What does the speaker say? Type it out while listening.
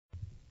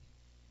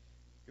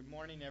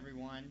morning,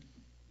 everyone.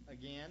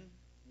 Again,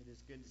 it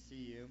is good to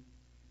see you.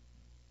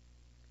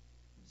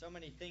 So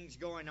many things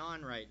going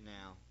on right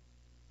now.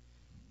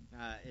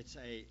 It's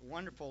a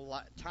wonderful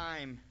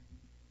time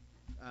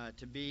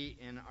to be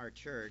in our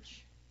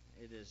church.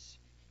 It is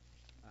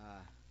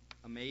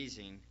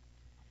amazing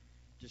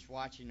just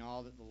watching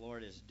all that the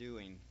Lord is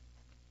doing.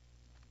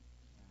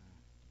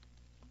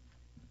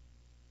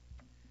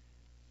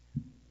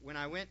 When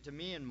I went to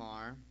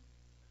Myanmar,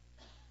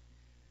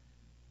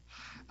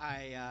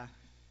 I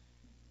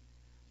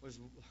was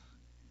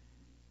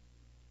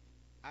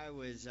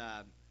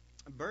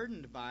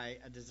burdened by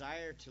a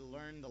desire to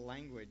learn the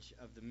language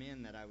of the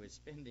men that I was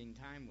spending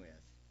time with.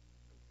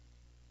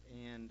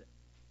 And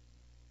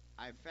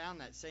I found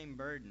that same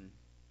burden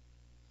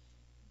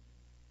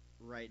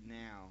right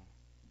now.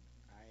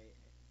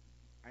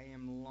 I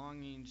am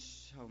longing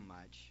so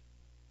much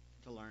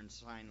to learn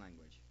sign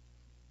language.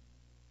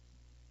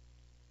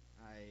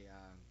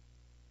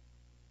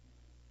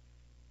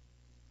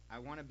 I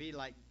want to be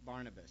like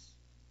Barnabas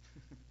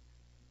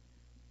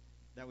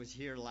that was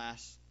here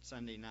last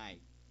Sunday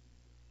night.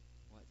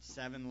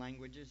 7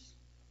 languages?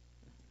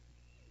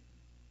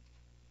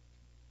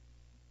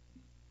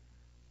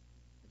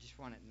 I just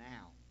want it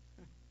now.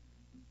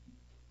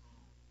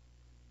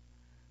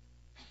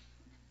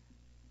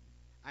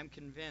 I'm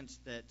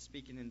convinced that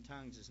speaking in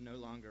tongues is no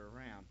longer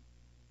around.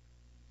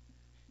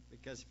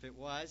 Because if it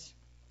was,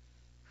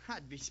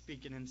 I'd be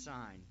speaking in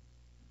sign.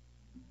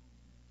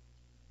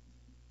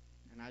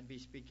 And I'd be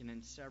speaking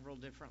in several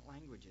different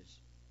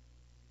languages.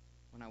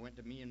 When I went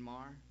to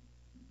Myanmar,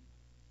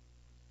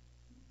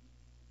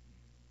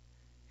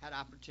 had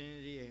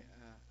opportunity, a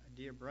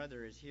dear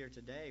brother is here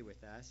today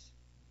with us.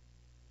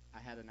 I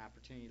had an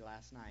opportunity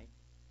last night.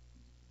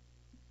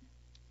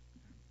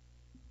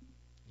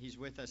 He's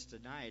with us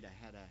tonight.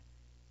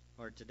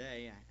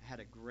 Today, I had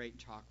a great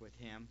talk with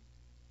him.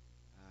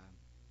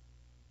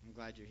 I'm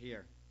glad you're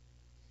here.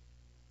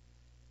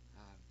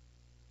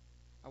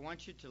 I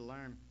want you to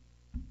learn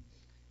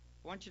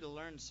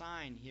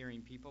sign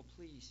hearing, people,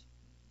 please.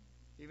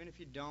 Even if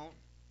you don't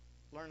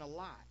learn a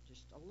lot,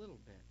 just a little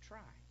bit, try.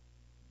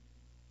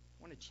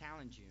 I want to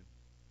challenge you.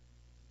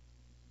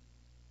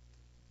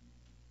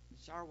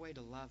 It's our way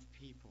to love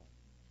people.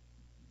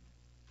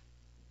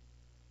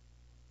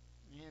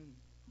 And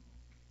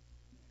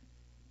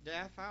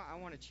deaf, I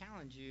want to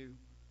challenge you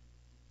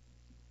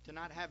to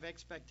not have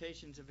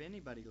expectations of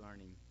anybody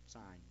learning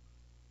sign.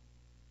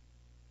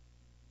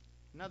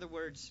 In other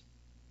words,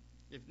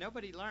 if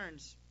nobody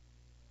learns,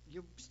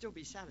 you'll still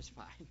be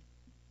satisfied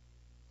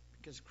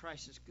because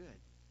Christ is good.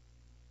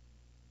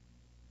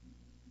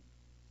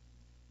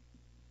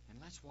 And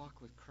let's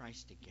walk with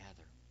Christ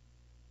together.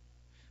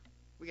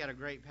 We got a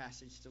great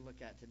passage to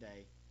look at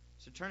today.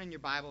 So turn in your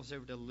Bibles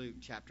over to Luke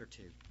chapter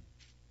 2.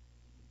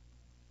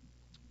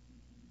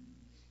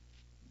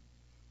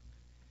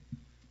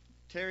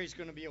 Terry's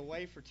going to be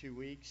away for 2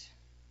 weeks.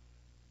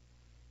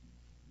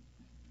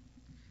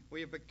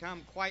 We have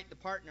become quite the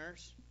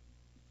partners.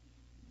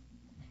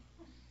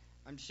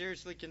 I'm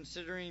seriously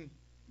considering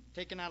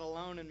taking out a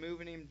loan and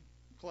moving him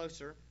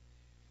closer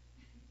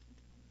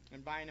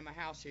and buying him a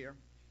house here.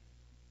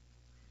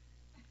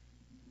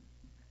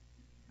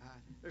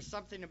 There's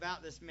something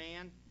about this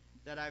man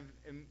that I've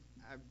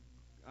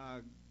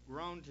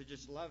grown to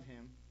just love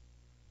him.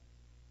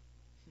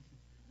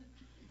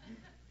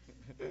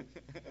 You hear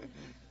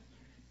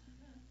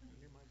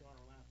my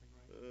daughter laughing,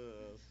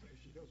 right?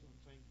 She knows what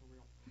I'm saying for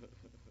real.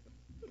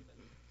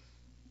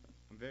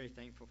 I'm very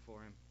thankful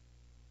for him.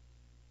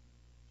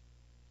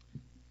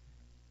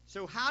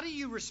 So how do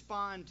you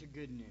respond to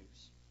good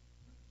news?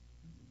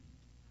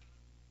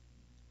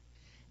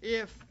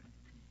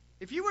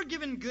 If you were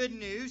given good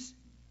news,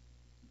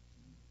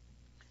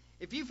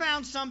 if you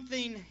found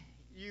something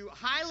you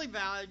highly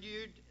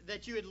valued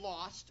that you had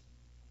lost,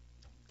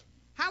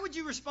 how would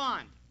you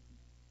respond?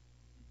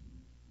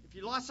 If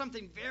you lost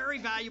something very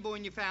valuable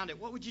and you found it,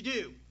 what would you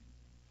do?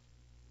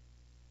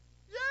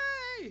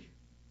 Yay!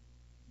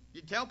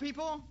 You'd tell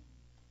people?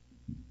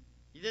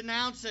 You'd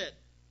announce it.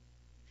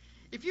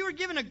 If you were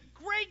given a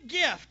great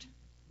gift,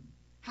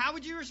 how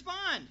would you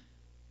respond?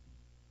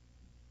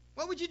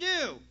 What would you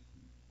do?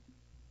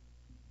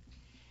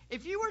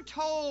 If you were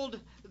told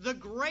the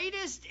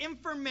greatest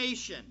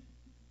information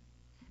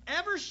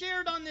ever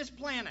shared on this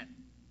planet,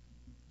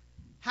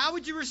 how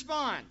would you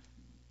respond?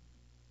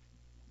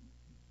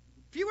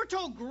 If you were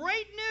told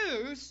great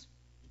news,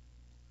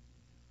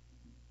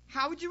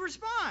 how would you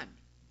respond?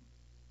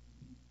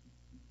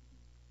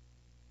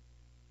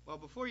 Well,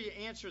 before you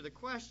answer the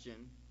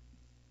question,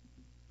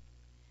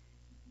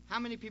 how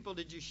many people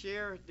did you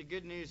share the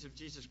good news of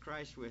Jesus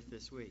Christ with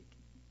this week?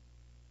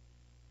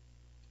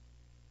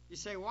 You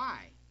say, why?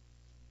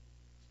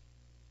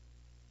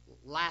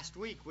 Last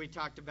week we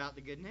talked about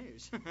the good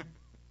news.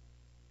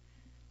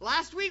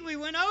 Last week we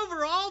went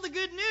over all the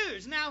good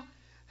news. Now,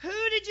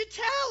 who did you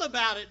tell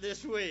about it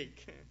this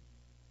week?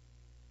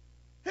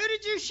 Who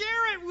did you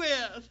share it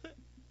with?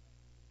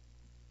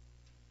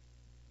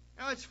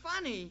 Now, it's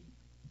funny.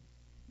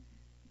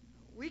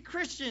 we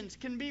Christians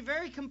can be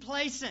very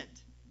complacent.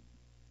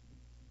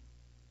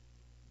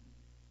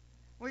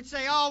 We'd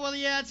say, oh, well,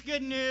 yeah, it's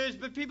good news,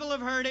 but people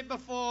have heard it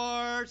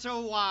before,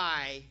 so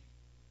why?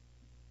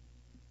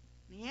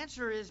 The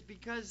answer is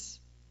because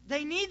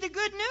they need the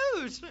good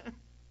news.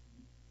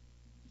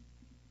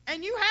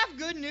 And you have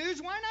good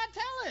news, why not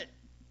tell it?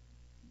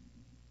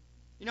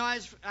 You know,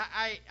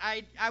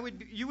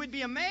 you would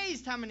be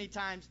amazed how many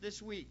times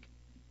this week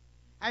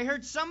I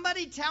heard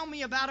somebody tell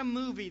me about a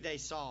movie they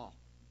saw.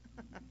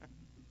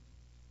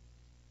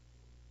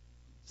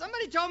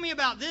 Somebody told me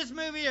about this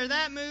movie or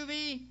that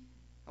movie.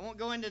 I won't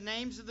go into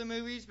names of the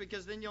movies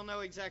because then you'll know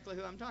exactly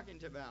who I'm talking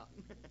about.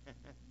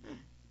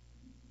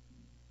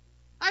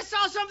 I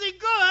saw something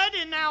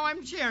good and now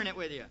I'm sharing it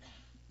with you.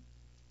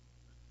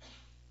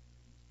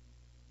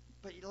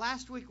 But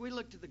last week we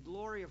looked at the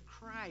glory of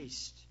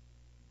Christ,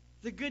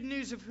 the good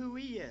news of who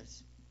He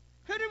is.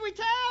 Who did we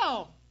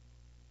tell?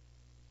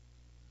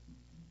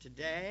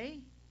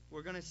 Today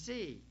we're going to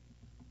see.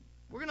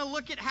 We're going to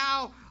look at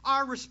how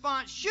our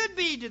response should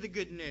be to the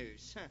good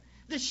news.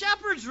 The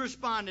shepherds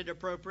responded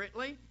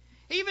appropriately.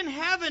 Even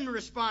heaven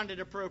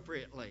responded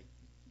appropriately.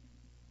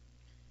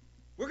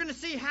 We're going to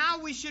see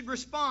how we should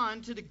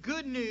respond to the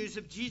good news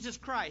of Jesus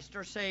Christ,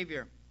 our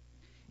Savior.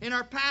 In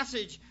our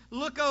passage,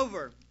 look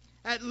over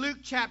at Luke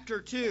chapter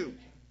 2,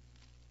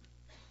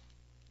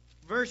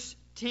 verse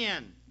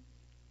 10.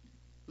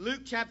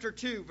 Luke chapter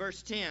 2,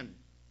 verse 10.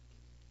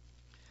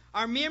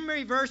 Our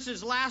memory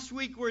verses last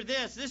week were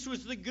this. This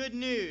was the good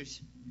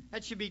news.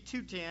 That should be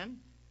 2:10.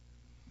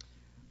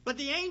 But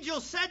the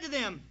angel said to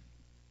them,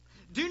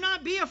 do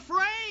not be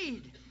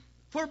afraid,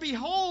 for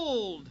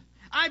behold,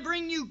 I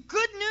bring you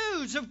good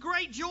news of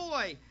great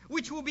joy,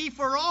 which will be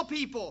for all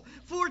people.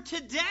 For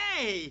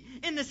today,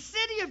 in the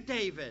city of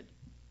David,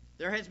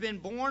 there has been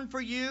born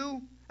for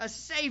you a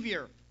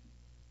Savior,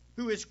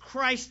 who is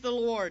Christ the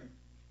Lord.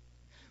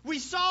 We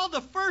saw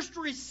the first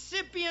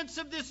recipients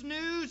of this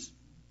news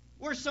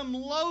were some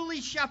lowly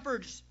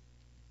shepherds.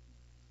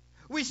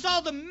 We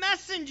saw the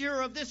messenger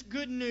of this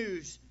good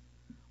news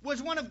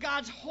was one of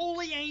God's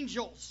holy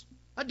angels,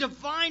 a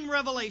divine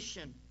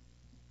revelation.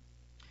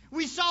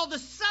 We saw the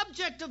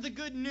subject of the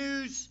good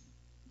news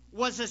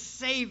was a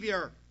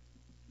Savior,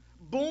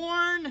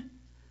 born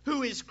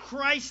who is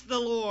Christ the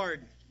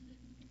Lord.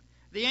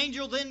 The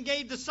angel then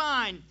gave the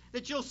sign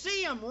that you'll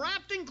see Him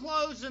wrapped in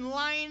clothes and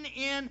lying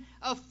in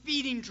a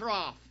feeding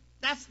trough.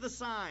 That's the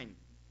sign.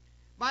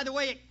 By the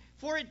way,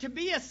 for it to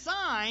be a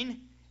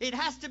sign, it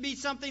has to be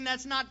something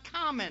that's not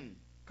common,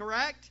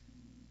 correct?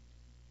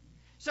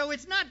 So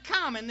it's not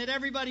common that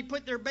everybody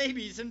put their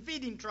babies in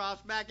feeding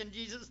troughs back in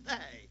Jesus'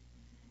 day.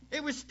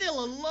 It was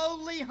still a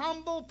lowly,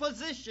 humble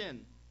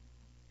position.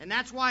 And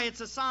that's why it's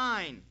a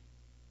sign.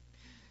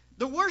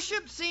 The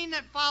worship scene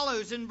that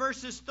follows in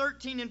verses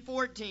 13 and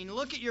 14,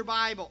 look at your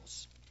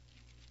Bibles.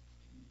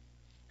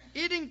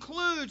 It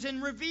includes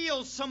and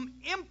reveals some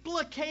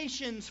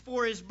implications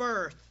for His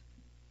birth.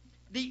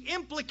 The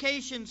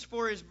implications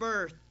for His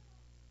birth.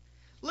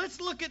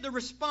 Let's look at the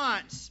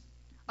response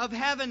of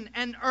heaven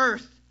and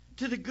earth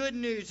to the good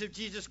news of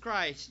Jesus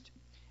Christ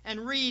and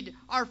read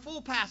our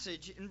full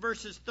passage in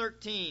verses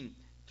 13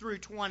 through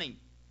 20.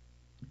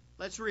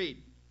 Let's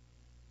read.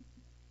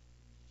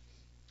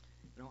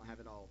 I don't have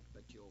it all,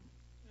 but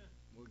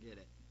we'll get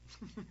it.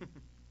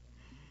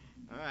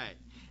 All right.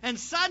 And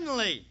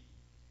suddenly,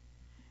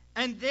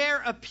 and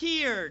there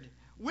appeared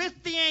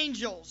with the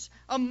angels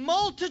a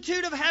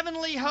multitude of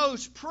heavenly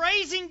hosts,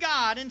 praising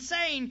God and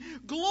saying,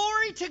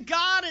 Glory to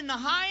God in the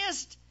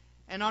highest,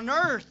 and on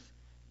earth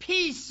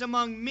peace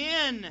among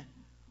men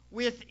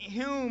with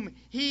whom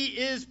He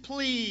is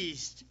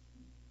pleased.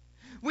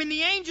 When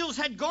the angels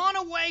had gone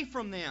away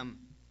from them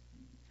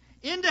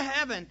into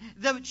heaven,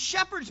 the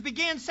shepherds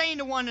began saying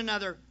to one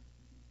another,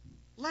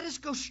 Let us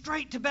go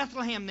straight to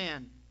Bethlehem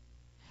then,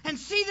 and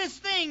see this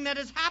thing that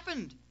has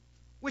happened,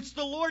 which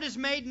the Lord has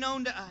made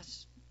known to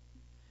us.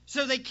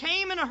 So they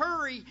came in a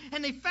hurry,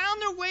 and they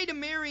found their way to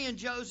Mary and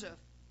Joseph,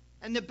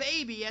 and the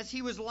baby as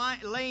he was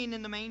laying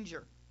in the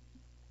manger.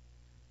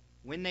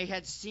 When they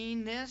had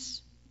seen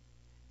this,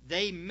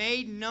 they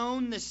made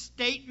known the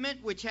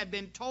statement which had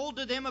been told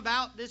to them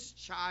about this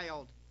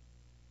child.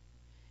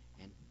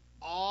 And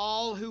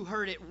all who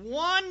heard it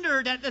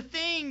wondered at the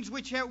things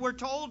which were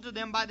told to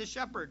them by the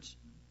shepherds.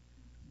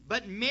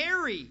 But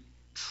Mary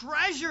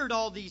treasured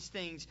all these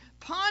things,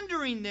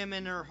 pondering them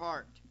in her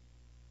heart.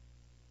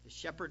 The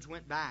shepherds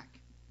went back,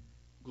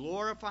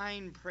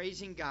 glorifying and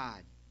praising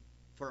God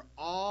for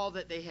all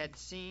that they had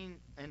seen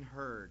and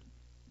heard,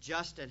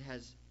 just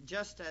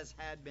as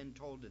had been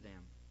told to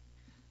them.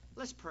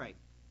 Let's pray.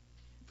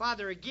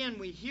 Father, again,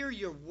 we hear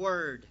your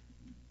word,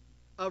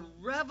 a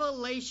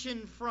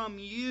revelation from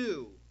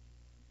you.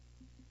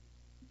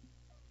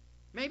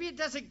 Maybe it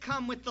doesn't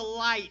come with the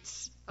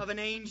lights of an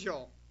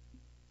angel,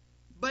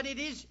 but it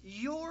is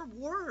your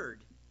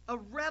word, a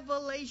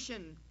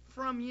revelation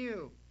from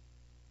you.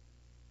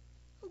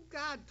 Oh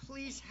God,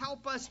 please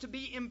help us to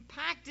be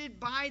impacted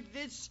by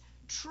this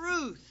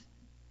truth.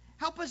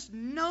 Help us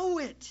know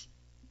it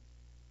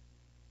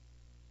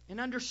and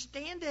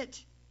understand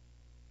it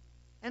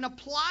and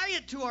apply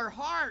it to our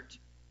heart,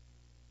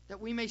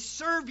 that we may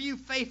serve you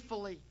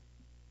faithfully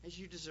as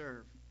you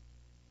deserve.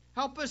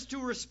 Help us to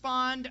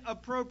respond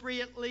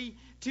appropriately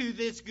to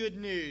this good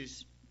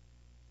news.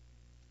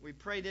 We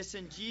pray this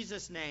in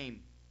Jesus'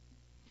 name.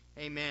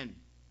 Amen.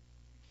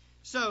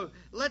 So,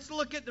 let's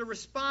look at the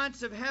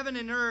response of heaven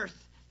and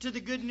earth to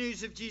the good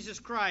news of Jesus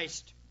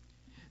Christ.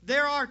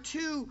 There are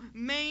two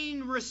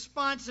main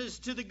responses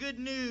to the good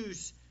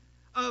news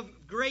of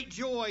great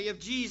joy of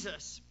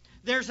Jesus.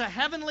 There's a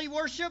heavenly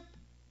worship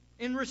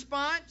in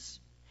response,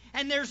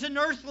 and there's an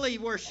earthly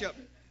worship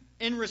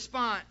in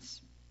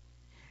response.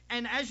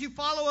 And as you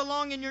follow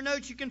along in your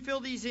notes, you can fill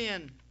these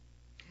in.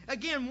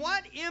 Again,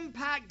 what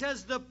impact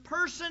does the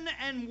person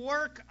and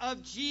work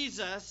of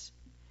Jesus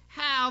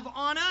have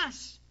on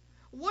us?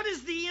 What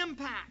is the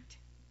impact?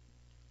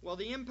 Well,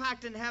 the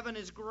impact in heaven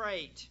is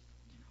great.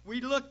 We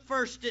look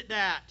first at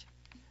that.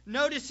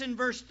 Notice in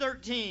verse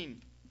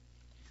 13,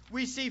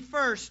 we see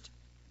first,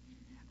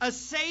 a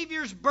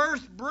Savior's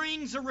birth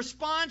brings a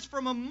response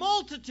from a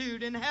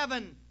multitude in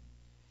heaven.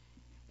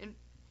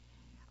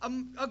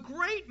 A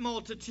great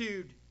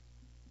multitude,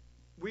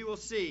 we will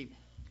see.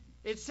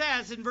 It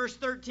says in verse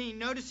 13,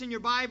 notice in your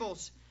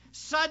Bibles,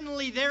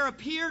 suddenly there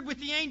appeared with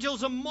the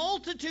angels a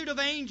multitude of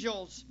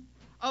angels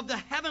of the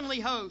heavenly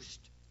host.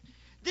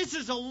 This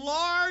is a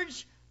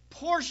large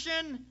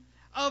portion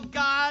of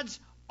God's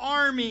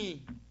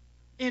army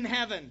in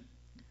heaven.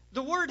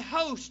 The word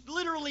host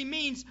literally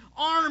means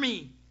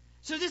army.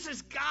 So this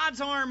is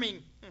God's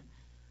army.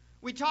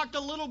 We talked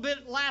a little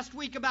bit last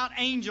week about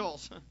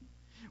angels.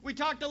 We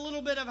talked a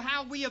little bit of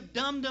how we have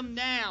dumbed them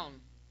down.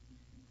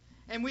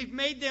 And we've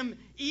made them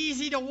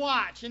easy to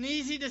watch and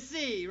easy to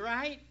see,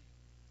 right?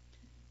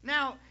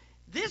 Now,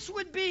 this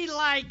would be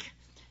like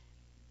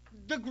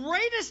the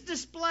greatest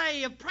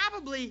display of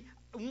probably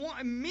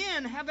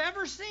men have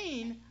ever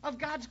seen of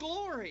God's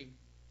glory.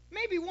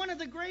 Maybe one of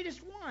the greatest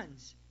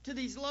ones to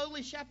these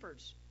lowly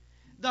shepherds.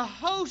 The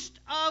host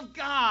of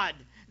God,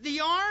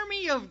 the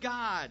army of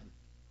God.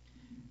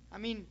 I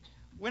mean,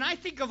 when I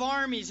think of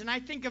armies and I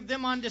think of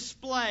them on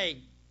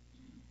display,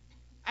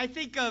 I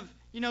think of,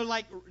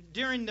 like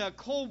during the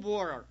Cold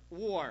War,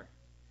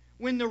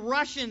 when the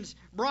Russians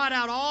brought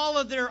out all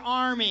of their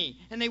army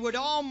and they would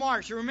all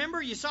march. You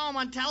remember? You saw them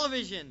on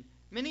television,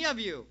 many of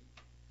you.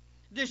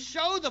 To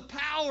show the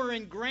power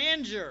and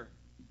grandeur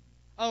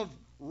of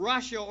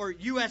Russia or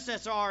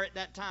USSR at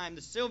that time,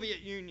 the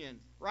Soviet Union,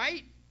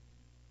 right?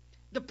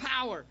 The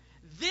power.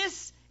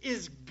 This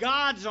is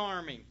God's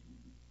army.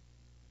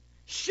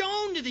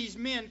 Shown to these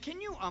men,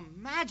 can you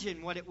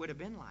imagine what it would have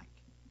been like?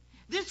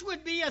 This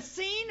would be a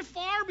scene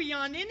far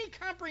beyond any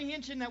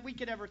comprehension that we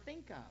could ever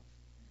think of.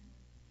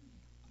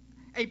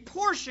 A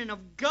portion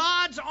of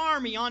God's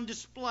army on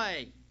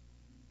display.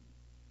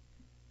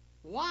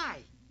 Why?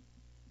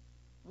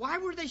 Why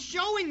were they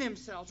showing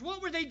themselves?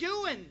 What were they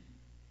doing?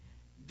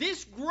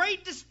 This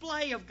great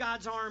display of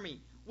God's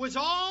army was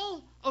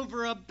all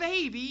over a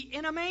baby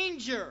in a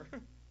manger.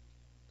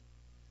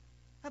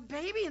 A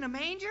baby in a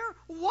manger?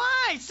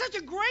 Why? Such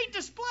a great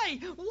display.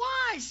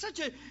 Why?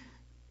 Such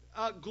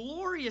a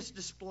glorious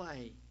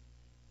display.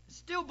 It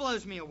still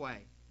blows me away.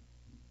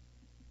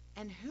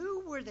 And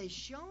who were they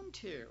shown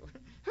to?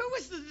 Who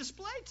was the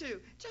display to?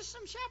 Just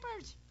some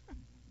shepherds.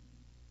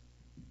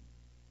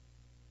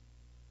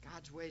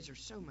 God's ways are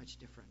so much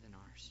different than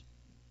ours.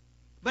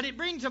 But it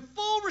brings a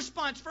full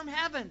response from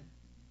heaven.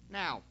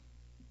 Now,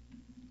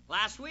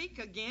 last week,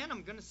 again,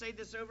 I'm going to say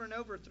this over and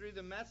over through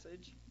the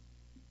message,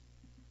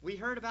 we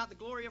heard about the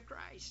glory of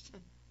Christ.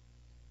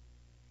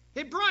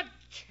 It brought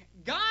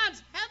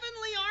God's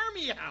heavenly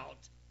army out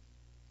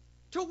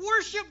to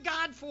worship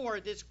God for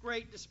this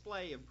great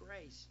display of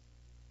grace.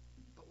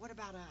 But what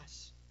about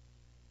us?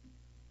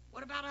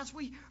 What about us?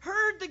 We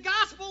heard the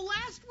gospel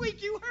last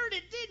week. You heard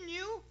it, didn't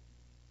you?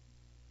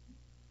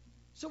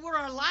 So were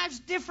our lives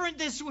different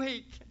this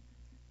week?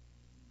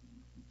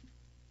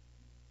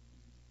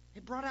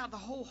 It brought out the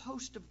whole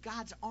host of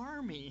God's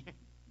army.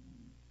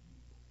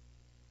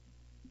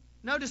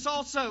 Notice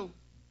also,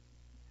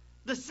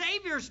 the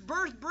Savior's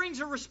birth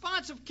brings a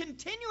response of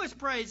continuous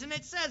praise. And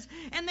it says,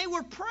 and they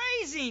were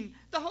praising,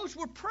 the hosts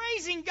were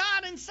praising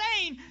God and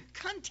saying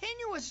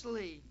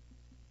continuously.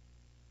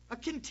 A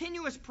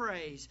continuous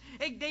praise.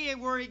 They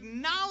were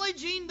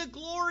acknowledging the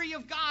glory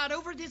of God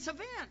over this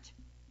event.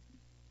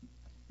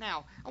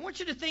 Now, I want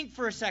you to think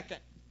for a second.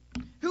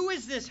 Who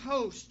is this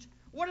host?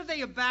 What are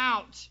they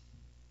about?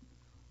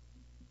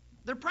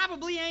 They're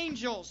probably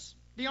angels,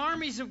 the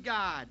armies of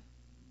God.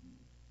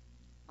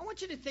 I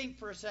want you to think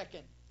for a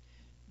second.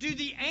 Do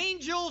the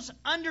angels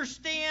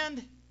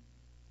understand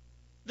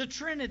the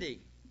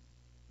Trinity?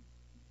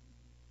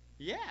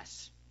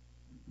 Yes.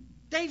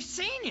 They've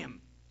seen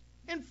him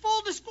in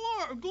full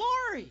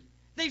glory.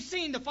 They've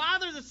seen the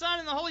Father, the Son,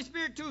 and the Holy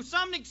Spirit to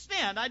some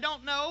extent. I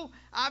don't know.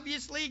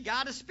 Obviously,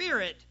 God is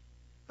Spirit.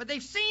 But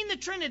they've seen the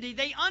Trinity.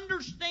 They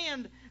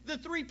understand the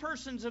three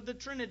persons of the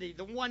Trinity,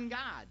 the one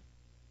God.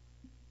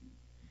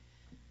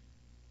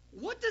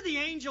 What do the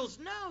angels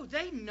know?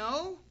 They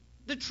know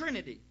the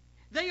Trinity.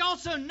 they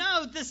also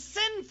know the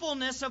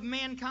sinfulness of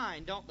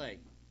mankind, don't they?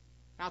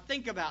 Now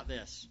think about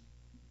this.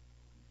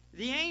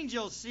 The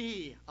angels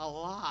see a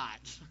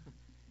lot,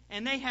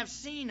 and they have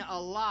seen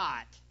a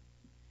lot.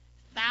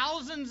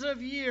 Thousands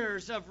of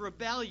years of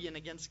rebellion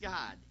against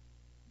God.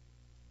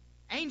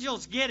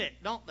 Angels get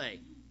it, don't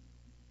they?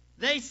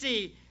 They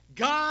see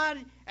God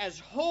as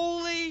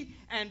holy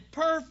and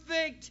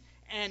perfect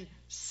and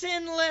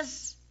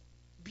sinless,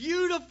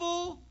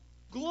 beautiful,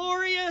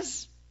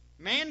 glorious,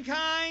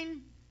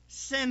 mankind,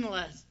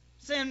 sinless,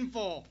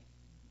 sinful,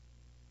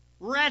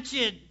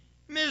 wretched,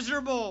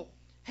 miserable,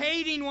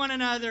 hating one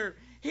another,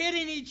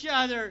 hitting each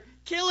other,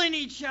 killing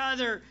each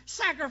other,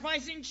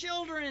 sacrificing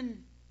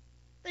children.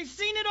 They've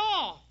seen it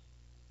all.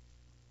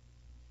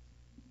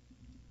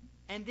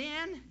 And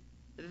then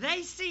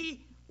they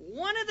see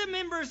one of the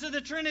members of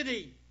the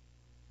Trinity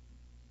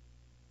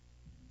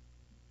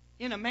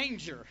in a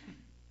manger.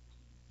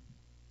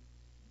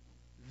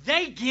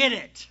 They get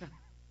it.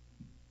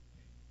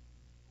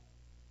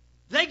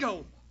 They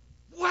go,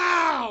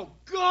 "Wow,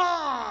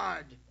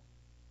 God,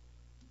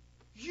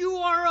 you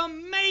are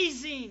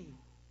amazing.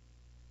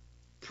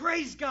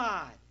 Praise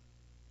God."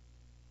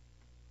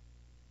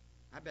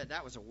 I bet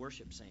that was a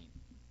worship scene.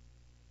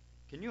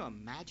 Can you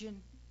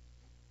imagine?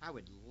 I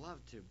would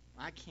love to.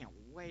 I can't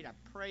wait. I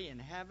pray in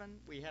heaven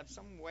we have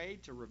some way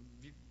to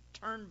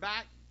turn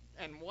back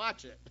and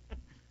watch it.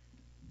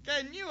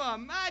 Can you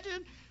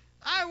imagine?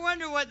 I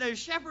wonder what those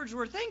shepherds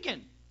were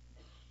thinking.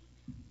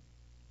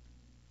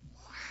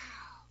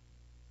 Wow.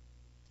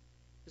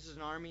 This is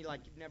an army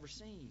like you've never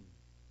seen.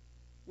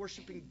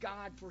 Worshiping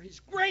God for His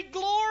great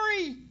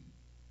glory.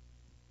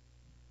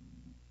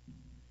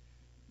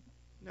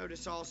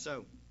 Notice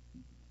also,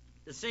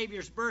 the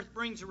Savior's birth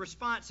brings a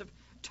response of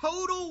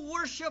total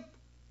worship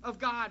of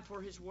God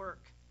for His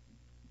work.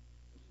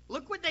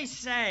 Look what they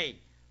say.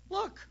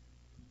 Look.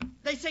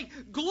 They say,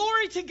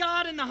 "Glory to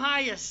God in the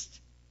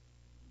highest,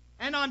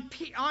 and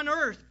on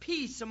earth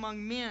peace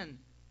among men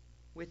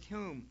with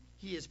whom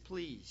He is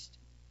pleased."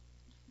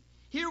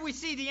 Here we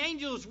see the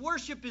angels'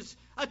 worship is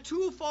a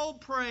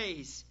twofold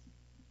praise.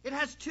 It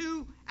has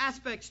two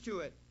aspects to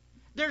it.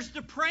 There's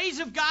the praise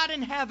of God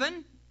in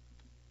heaven,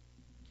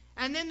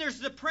 and then there's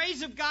the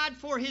praise of God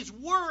for His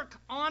work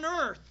on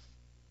earth.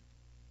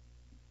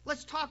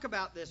 Let's talk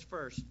about this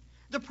first.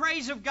 The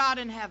praise of God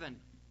in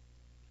heaven.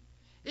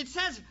 It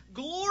says,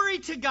 "Glory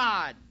to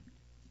God."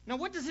 Now,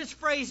 what does this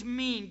phrase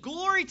mean?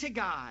 Glory to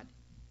God.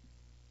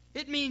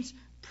 It means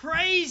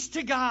praise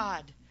to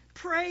God.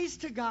 Praise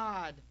to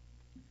God.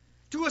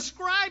 To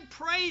ascribe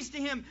praise to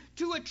Him.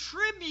 To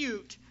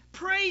attribute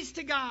praise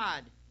to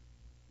God.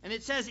 And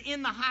it says,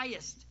 in the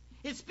highest.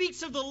 It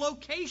speaks of the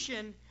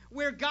location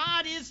where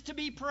God is to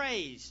be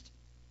praised.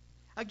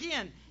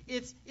 Again,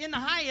 it's in the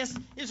highest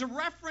is a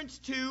reference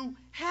to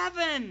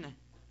heaven.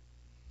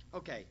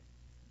 Okay,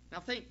 now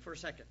think for a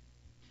second.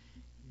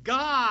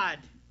 God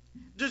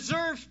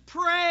deserves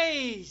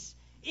praise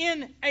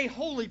in a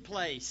holy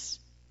place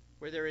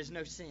where there is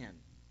no sin,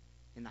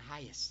 in the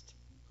highest.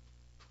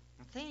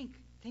 Now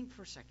think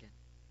for a second.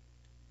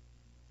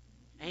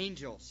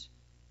 Angels,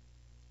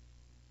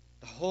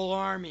 the whole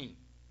army,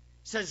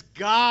 says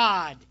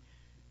God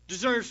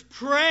deserves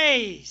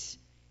praise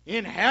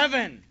in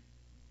heaven.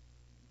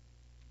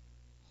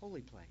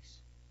 Holy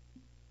place.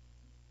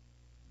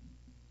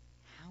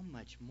 How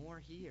much more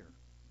here?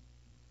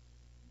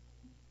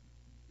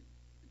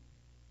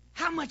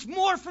 How much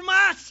more from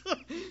us?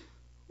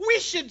 We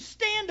should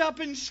stand up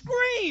and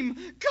scream,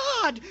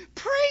 "God,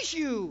 praise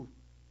you!"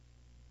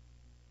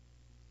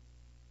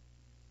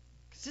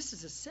 Because this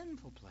is a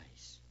sinful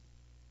place.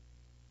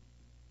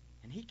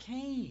 And He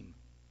came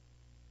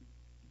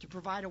to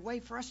provide a way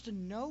for us to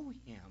know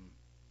Him,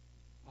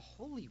 a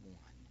holy one.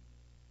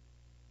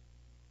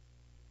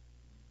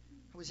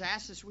 I was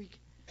asked this week,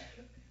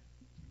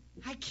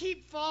 I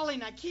keep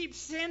falling, I keep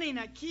sinning,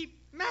 I keep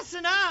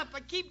messing up,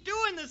 I keep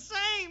doing the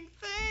same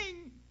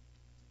thing.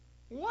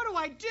 What do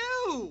I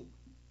do?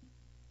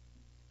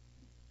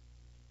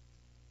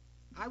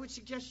 I would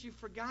suggest you've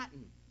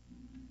forgotten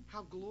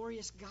how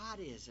glorious God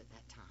is at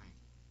that time.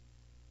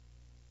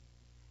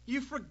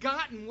 You've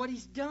forgotten what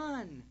He's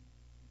done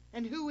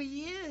and who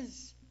He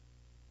is.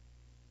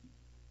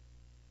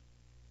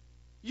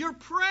 Your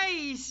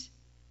praise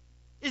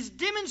is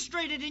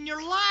demonstrated in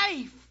your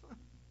life.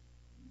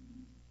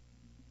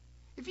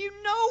 If you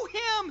know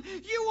Him,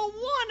 you will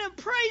want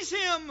to praise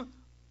Him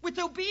with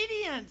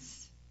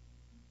obedience.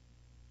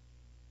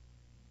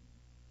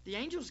 The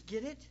angels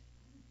get it.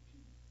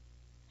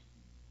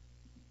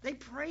 They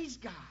praise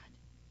God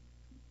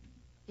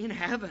in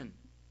heaven.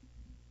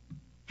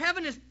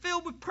 Heaven is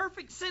filled with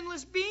perfect,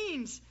 sinless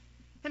beings.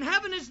 And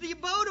heaven is the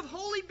abode of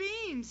holy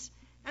beings.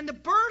 And the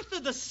birth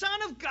of the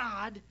Son of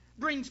God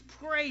brings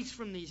praise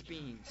from these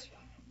beings.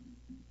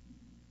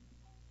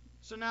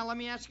 So now let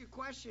me ask you a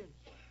question.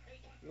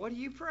 What do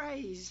you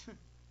praise?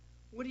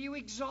 What do you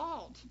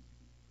exalt?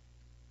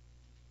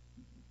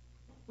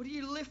 What do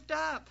you lift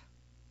up?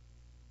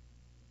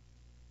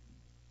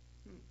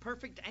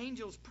 Perfect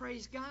angels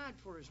praise God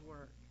for His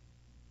work.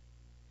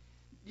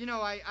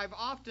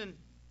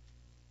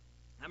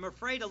 I'm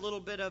afraid a little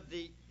bit of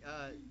the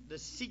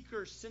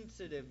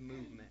seeker-sensitive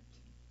movement.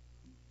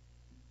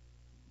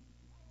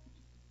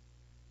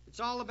 It's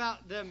all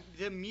about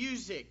the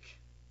music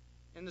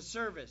in the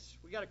service.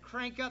 We got to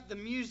crank up the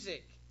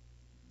music,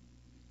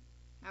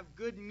 have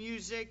good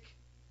music,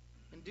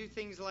 and do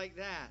things like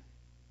that.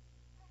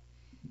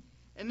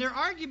 And their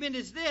argument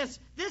is this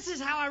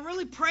is how I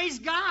really praise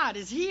God,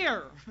 is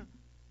here,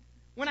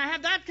 when I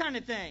have that kind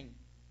of thing.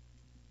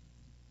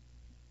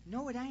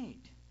 No, it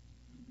ain't.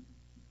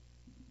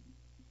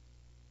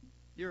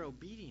 Your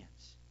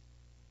obedience,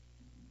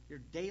 your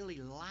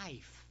daily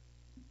life.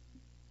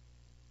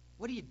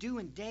 What are you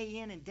doing day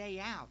in and day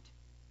out?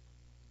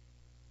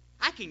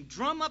 I can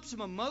drum up some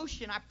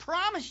emotion, I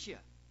promise you.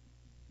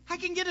 I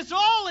can get us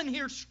all in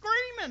here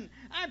screaming.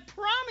 I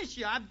promise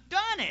you, I've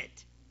done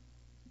it.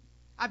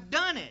 I've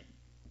done it.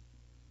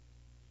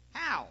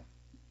 How?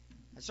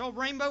 I sold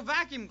Rainbow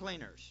vacuum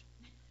cleaners.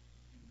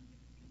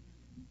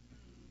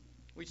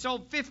 We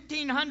sold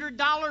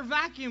 $1,500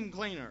 vacuum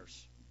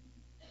cleaners.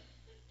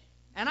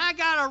 And I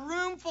got a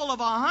room full of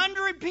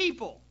 100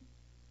 people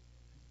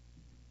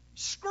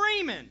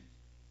screaming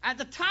at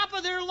the top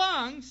of their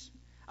lungs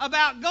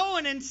about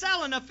going and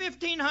selling a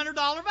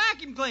 $1,500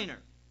 vacuum cleaner.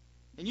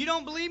 And you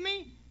don't believe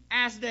me?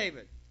 Ask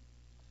David,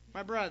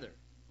 my brother.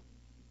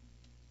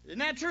 Isn't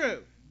that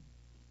true?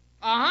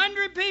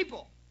 100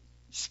 people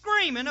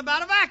screaming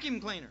about a vacuum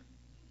cleaner.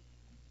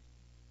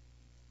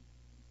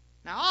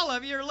 Now, all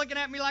of you are looking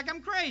at me like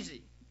I'm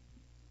crazy.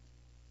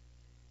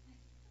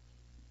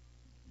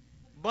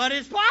 But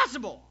it's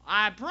possible.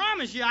 I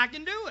promise you I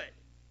can do it.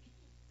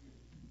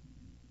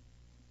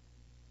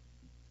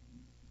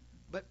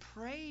 But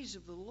praise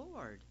of the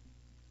Lord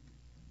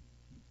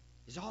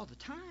is all the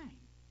time.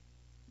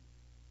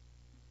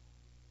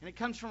 And it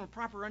comes from a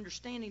proper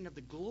understanding of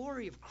the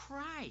glory of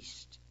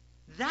Christ.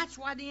 That's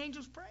why the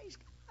angels praise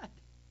God.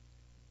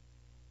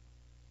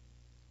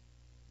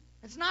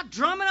 It's not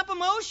drumming up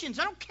emotions.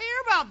 I don't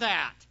care about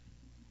that.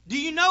 Do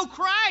you know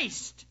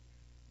Christ?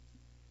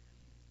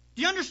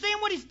 Do you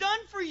understand what He's done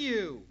for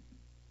you?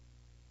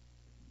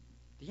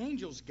 The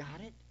angels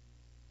got it.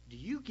 Do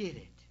you get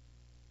it?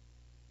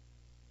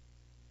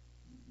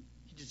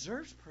 He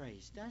deserves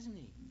praise, doesn't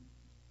He?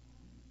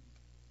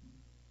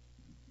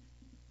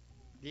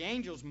 The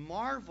angels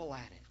marvel at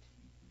it.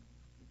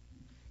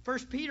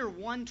 1 Peter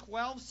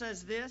 1:12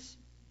 says this,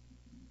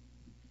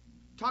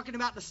 talking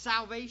about the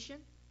salvation,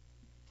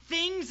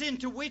 things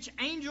into which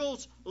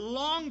angels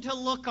long to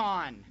look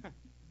on.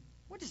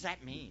 What does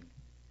that mean?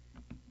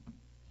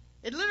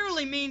 It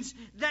literally means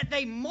that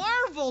they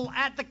marvel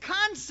at the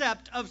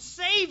concept of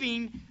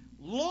saving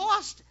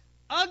lost,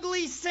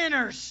 ugly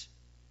sinners.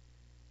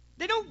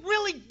 They don't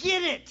really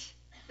get it.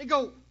 They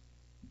go,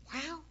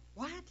 wow,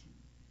 what?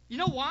 You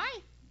know why?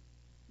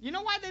 You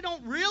know why they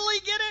don't really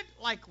get it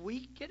like we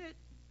get it?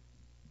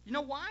 You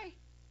know why?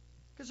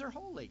 Because they're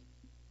holy.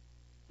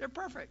 They're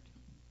perfect.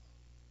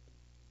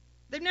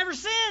 They've never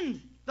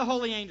sinned, the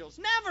holy angels.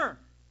 Never.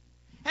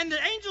 And the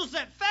angels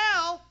that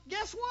fell,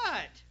 guess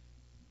what?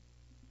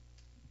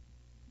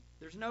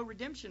 There's no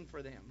redemption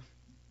for them.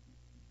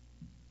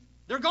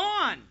 They're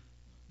gone.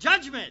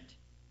 Judgment.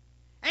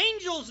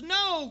 Angels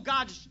know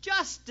God's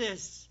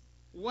justice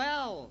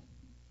well.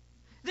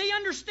 They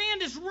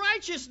understand His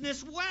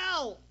righteousness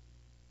well.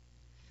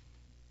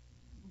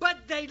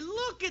 But they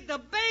look at the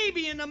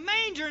baby in the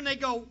manger and they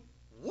go,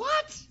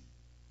 what?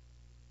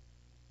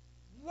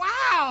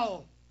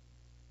 Wow!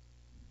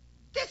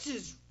 This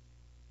is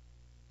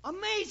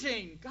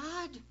amazing,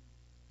 God.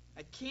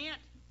 I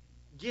can't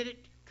get it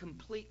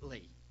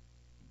completely.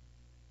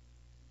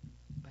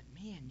 But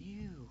man,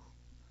 you.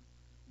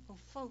 Oh,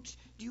 folks,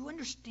 do you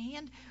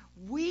understand?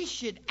 We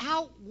should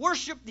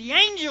out-worship the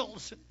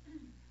angels.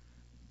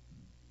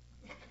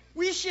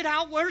 We should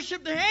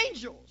out-worship the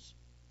angels.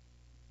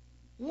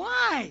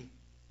 Why?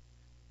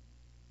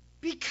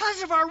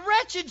 Because of our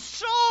wretched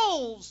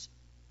souls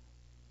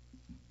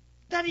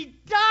that He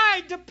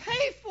died to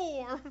pay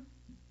for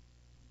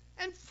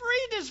and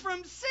freed us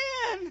from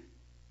sin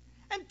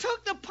and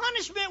took the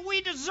punishment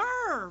we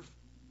deserve.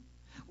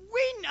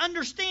 We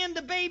understand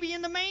the baby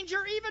in the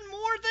manger even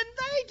more than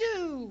they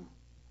do.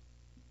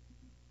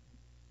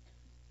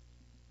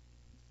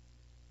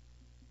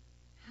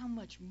 How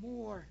much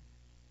more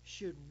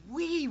should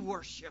we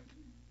worship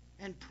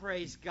and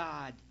praise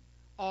God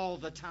all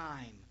the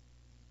time?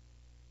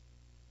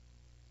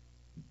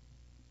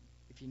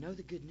 If you know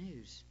the good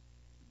news,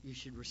 you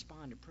should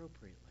respond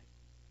appropriately.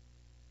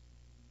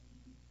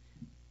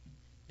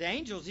 The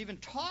angels even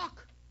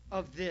talk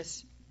of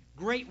this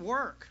great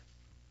work.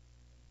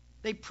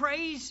 They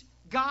praise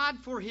God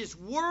for His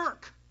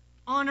work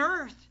on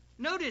earth.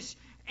 Notice,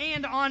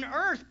 and on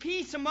earth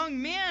peace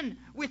among men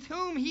with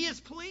whom He is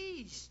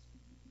pleased.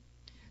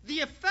 The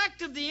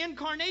effect of the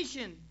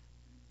incarnation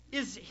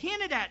is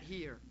hinted at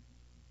here.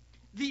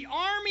 The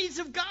armies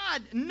of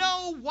God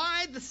know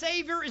why the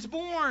Savior is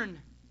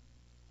born.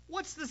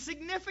 What's the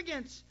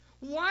significance?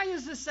 Why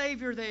is the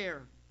Savior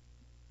there?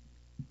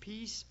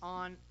 Peace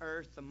on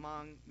earth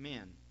among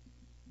men.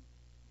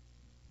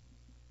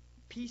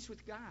 peace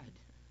with God.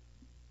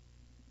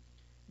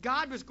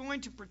 God was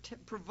going to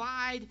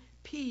provide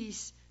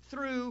peace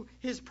through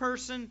his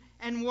person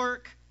and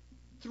work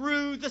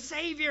through the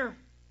Savior.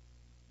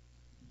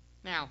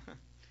 Now,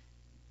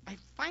 I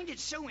find it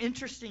so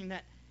interesting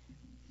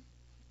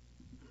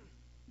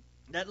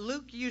that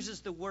Luke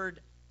uses the word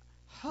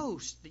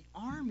host, the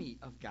army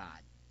of God,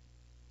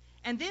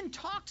 and then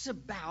talks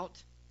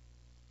about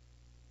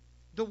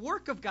the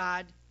work of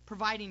God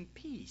providing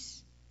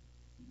peace.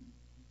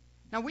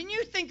 Now, when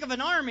you think of an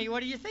army,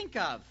 what do you think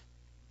of?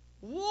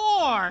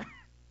 War.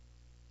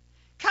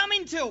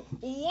 Coming to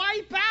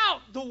wipe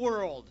out the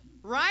world,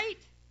 right?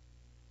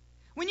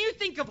 When you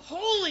think of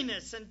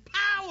holiness and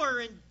power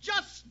and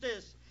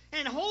justice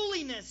and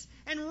holiness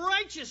and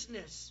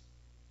righteousness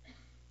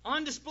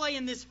on display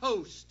in this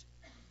host,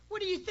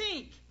 what do you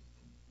think?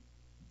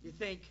 You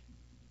think,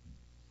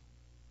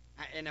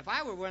 and if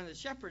I were one of the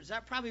shepherds,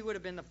 that probably would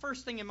have been the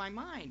first thing in my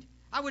mind.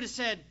 I would have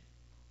said,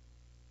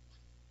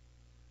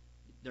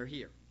 they're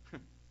here.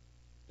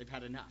 They've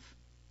had enough.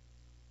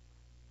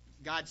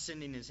 God's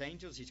sending his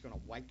angels. He's going to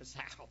wipe us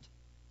out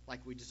like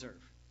we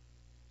deserve.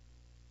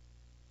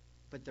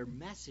 But their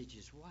message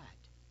is what?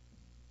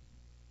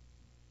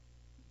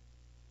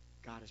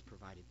 God has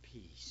provided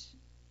peace.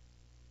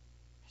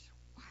 That's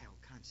a wild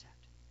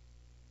concept.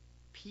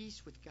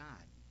 Peace with God.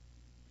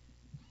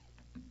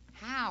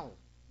 How?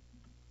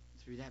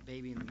 Through that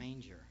baby in the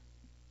manger.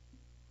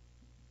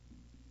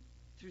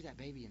 Through that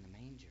baby in the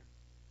manger.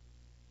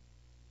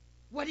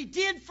 What he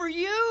did for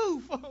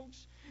you,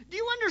 folks. Do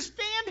you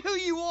understand who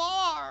you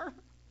are?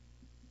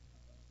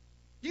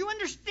 Do you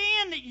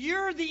understand that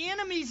you're the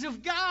enemies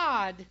of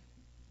God?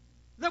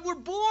 That we're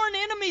born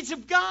enemies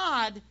of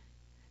God?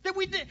 That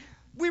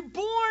we're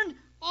born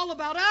all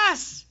about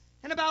us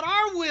and about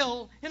our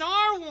will and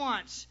our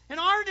wants and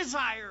our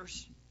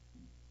desires.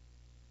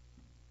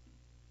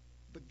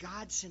 But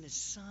God sent his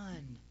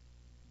Son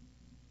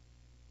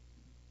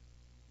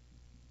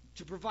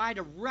to provide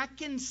a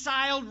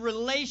reconciled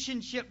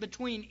relationship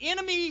between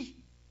enemy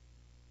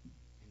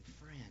and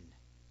friend.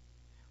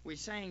 We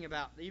sang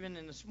about, even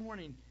in this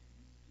morning,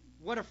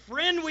 what a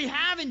friend we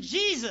have in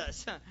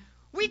Jesus.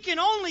 We can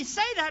only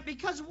say that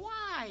because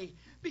why?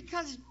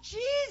 Because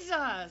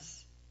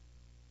Jesus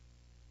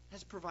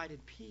has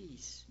provided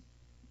peace.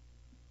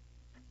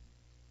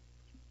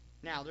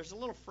 Now, there's a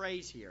little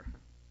phrase here.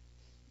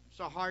 It's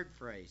a hard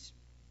phrase.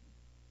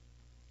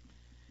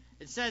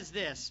 It says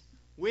this,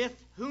 with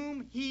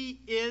whom he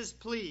is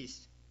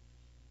pleased.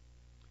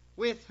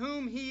 With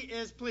whom he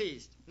is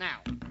pleased. Now,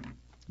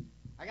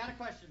 I got a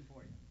question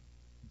for you.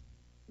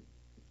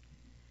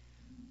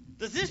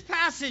 Does this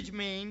passage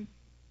mean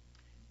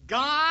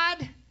God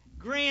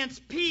grants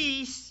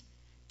peace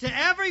to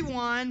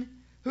everyone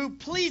who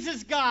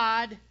pleases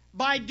God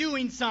by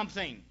doing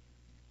something?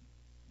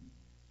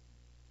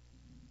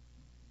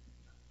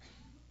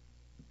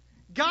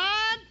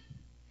 God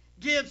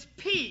gives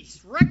peace,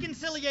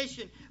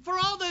 reconciliation for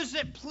all those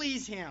that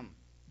please him.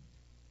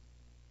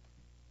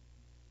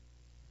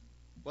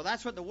 Well,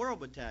 that's what the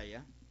world would tell you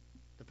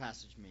the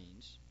passage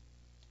means.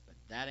 But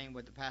that ain't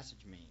what the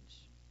passage means.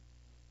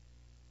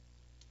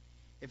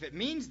 If it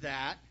means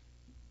that,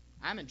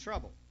 I'm in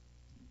trouble.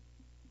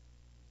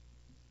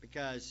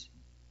 Because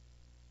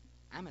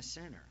I'm a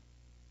sinner.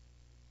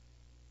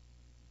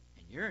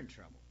 And you're in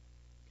trouble.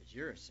 Because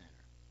you're a sinner.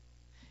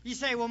 You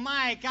say, well,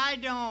 Mike,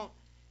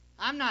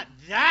 I'm not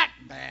that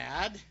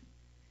bad.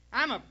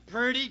 I'm a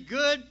pretty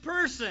good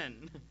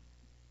person.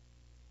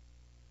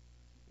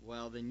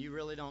 Well, then you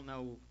really don't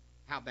know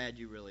how bad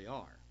you really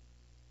are.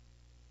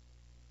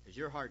 Because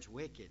your heart's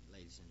wicked,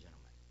 ladies and gentlemen.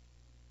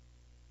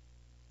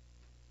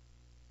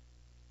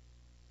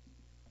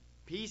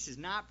 Peace is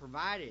not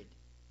provided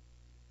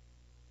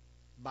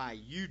by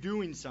you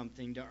doing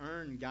something to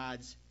earn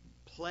God's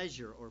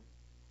pleasure or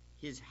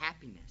his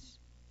happiness.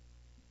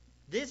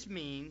 This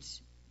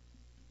means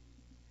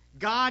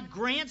God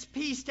grants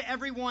peace to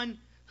everyone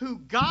who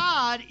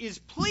God is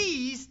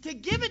pleased to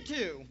give it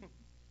to.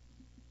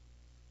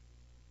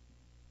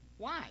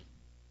 Why?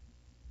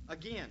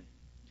 Again,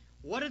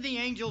 what are the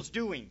angels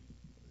doing?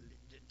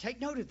 Take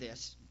note of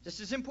this. This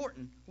is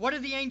important. What are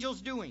the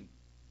angels doing?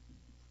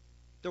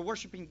 They're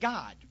worshiping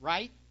God,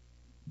 right?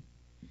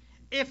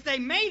 If they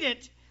made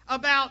it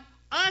about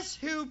us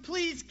who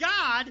please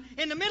God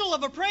in the middle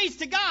of a praise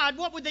to God,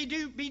 what would they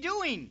be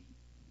doing?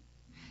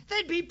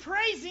 They'd be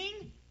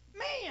praising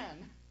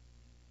man.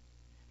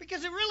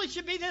 Because it really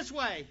should be this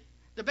way.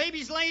 The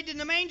baby's laid in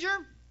the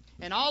manger,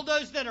 and all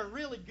those that are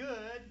really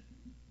good,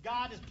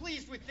 God is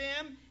pleased with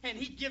them, and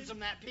he gives them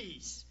that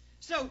peace.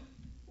 So,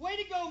 way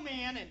to go,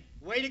 man, and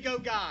way to go,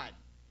 God.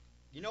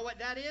 You know what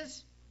that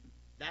is?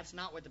 That's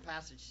not what the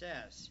passage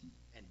says.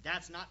 And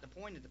that's not the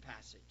point of the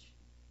passage.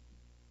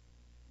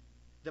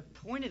 The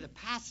point of the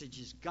passage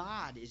is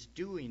God is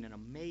doing an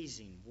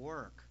amazing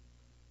work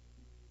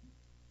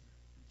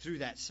through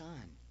that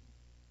Son.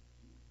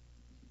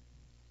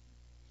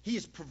 He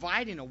is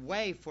providing a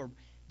way for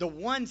the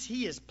ones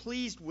he is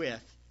pleased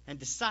with and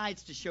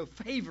decides to show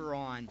favor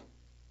on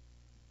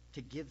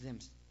to give them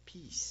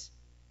peace.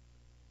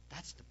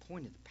 That's the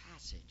point of the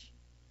passage.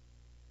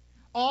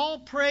 All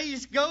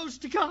praise goes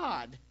to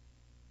God.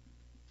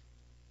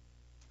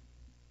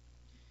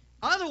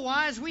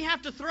 Otherwise, we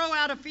have to throw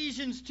out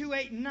Ephesians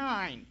 2:8 and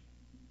 9.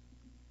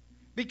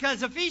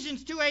 Because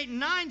Ephesians 2:8 and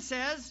 9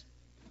 says,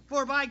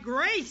 "For by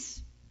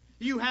grace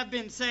you have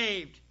been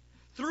saved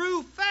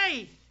through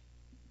faith."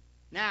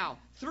 Now,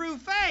 through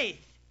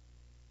faith.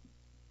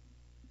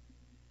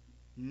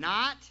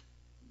 Not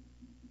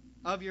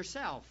of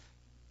yourself.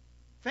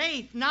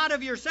 Faith, not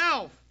of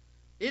yourself.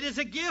 It is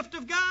a gift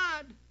of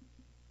God.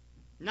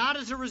 Not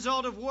as a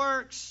result of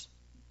works,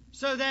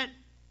 so that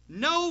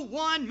no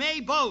one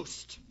may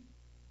boast.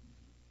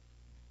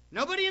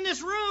 Nobody in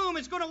this room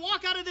is going to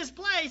walk out of this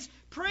place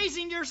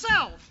praising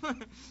yourself.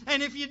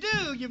 And if you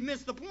do, you've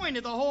missed the point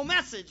of the whole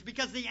message,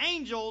 because the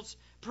angels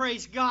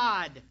praise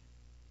God.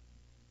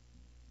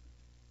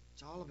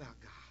 It's all about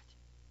God.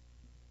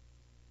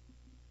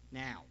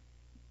 Now,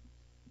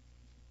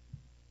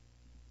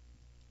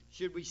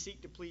 should we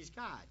seek to please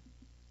God?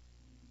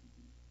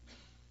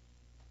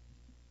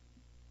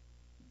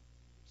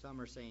 Some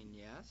are saying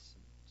yes.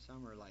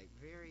 Some are like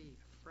very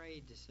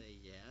afraid to say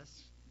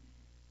yes.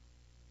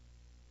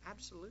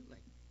 Absolutely.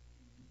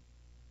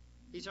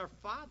 He's our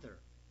Father.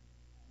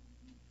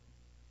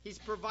 He's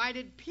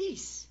provided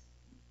peace.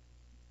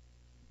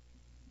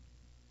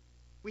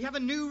 We have a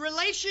new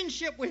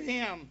relationship with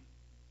Him.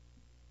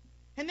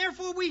 And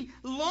therefore we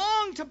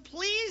long to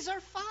please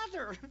our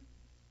Father.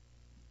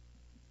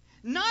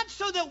 Not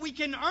so that we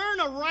can earn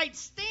a right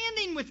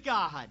standing with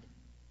God,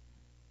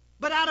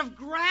 but out of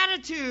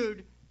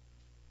gratitude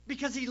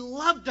because He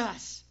loved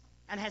us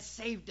and has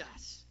saved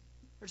us.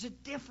 There's a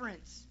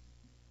difference.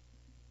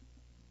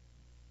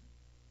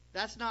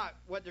 That's not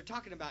what they're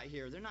talking about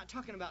here. They're not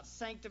talking about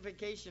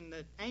sanctification.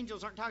 The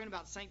angels aren't talking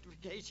about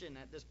sanctification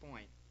at this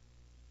point.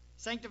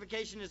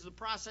 Sanctification is the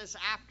process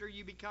after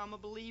you become a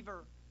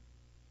believer.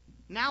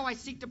 Now I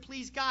seek to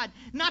please God,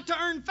 not to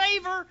earn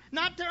favor,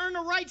 not to earn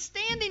a right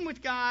standing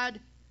with God,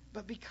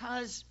 but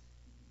because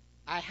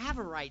I have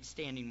a right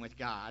standing with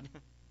God.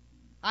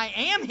 I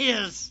am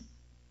His.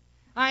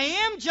 I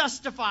am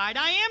justified.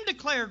 I am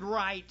declared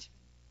right.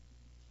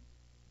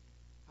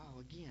 Oh,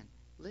 again,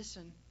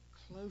 listen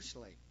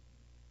closely.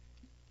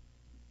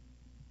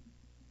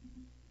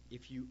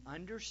 If you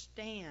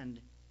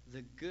understand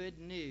the good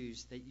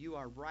news that you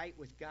are right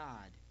with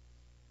God,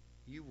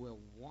 you will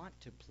want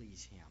to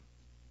please Him.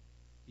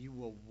 You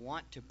will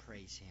want to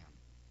praise Him.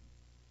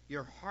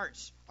 Your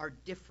hearts are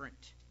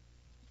different.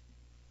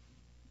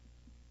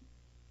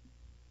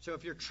 So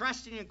if you're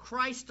trusting in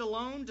Christ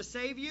alone to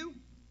save you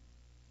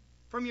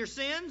from your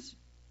sins,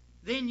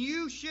 then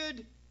you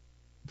should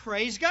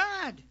praise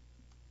God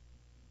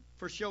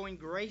for showing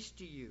grace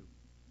to you.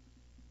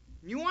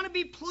 You want to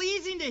be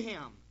pleasing to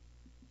Him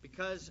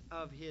because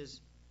of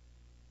His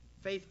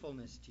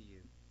faithfulness to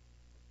you.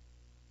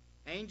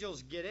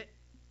 Angels get it.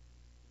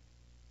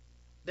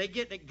 They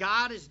get that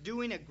God is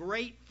doing a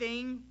great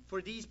thing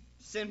for these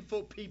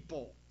sinful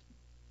people.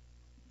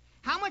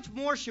 How much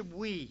more should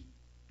we,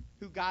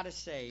 who God has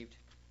saved,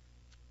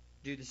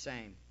 do the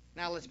same?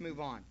 Now let's move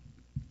on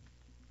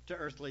to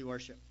earthly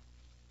worship.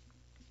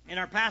 In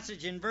our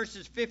passage in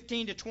verses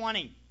 15 to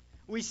 20,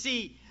 we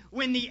see,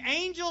 when the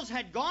angels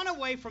had gone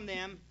away from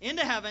them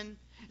into heaven,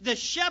 the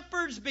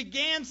shepherds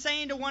began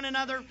saying to one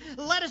another,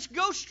 "Let us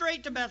go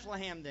straight to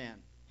Bethlehem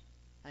then,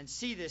 and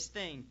see this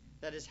thing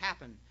that has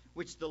happened,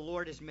 which the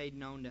Lord has made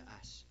known to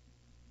us."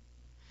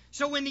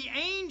 So when the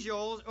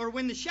angels, or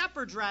when the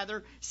shepherds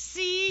rather,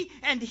 see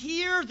and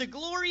hear the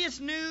glorious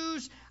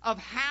news of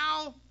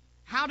how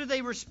do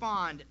they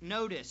respond?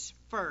 Notice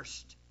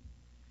first,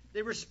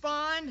 they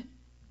respond.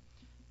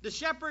 The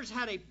shepherds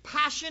had a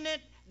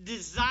passionate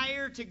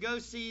desire to go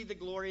see the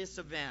glorious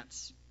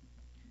events.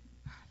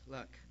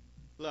 Look,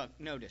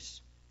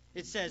 notice.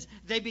 It says,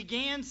 they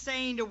began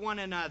saying to one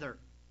another.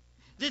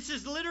 This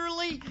is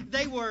literally,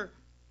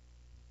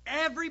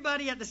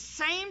 everybody at the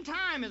same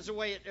time, is the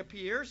way it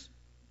appears,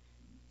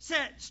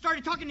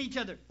 started talking to each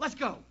other. Let's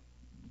go.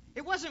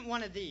 It wasn't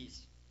one of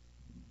these.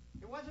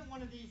 It wasn't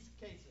one of these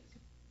cases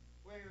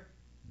where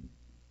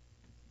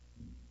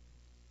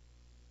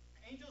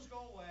angels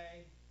go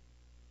away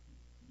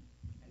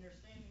and they're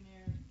standing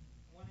there.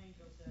 One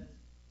angel says,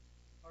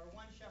 or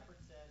one shepherd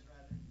says,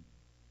 rather,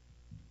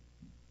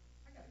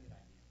 "I got a good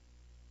idea.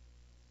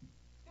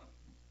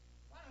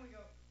 Why don't we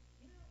go,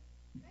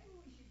 maybe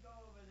we should go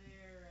over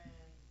there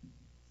and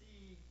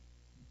see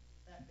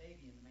that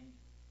baby in the manger."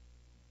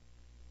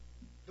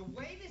 The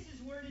way this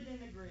is worded in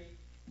the Greek,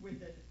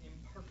 with an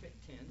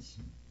imperfect tense,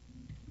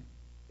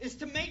 is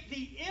to make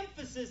the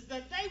emphasis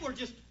that they were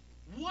just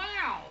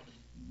wowed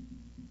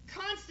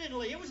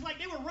constantly. It was like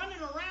they were running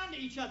around to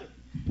each other.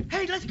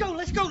 "Hey, let's go.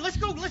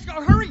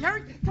 Hurry.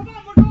 Come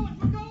on, we're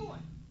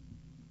going.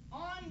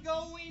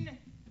 Ongoing.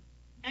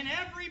 And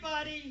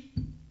everybody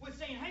was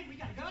saying, "Hey, we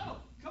got to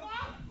go. Come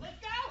on, let's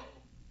go."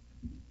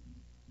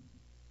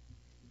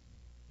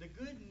 The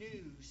good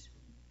news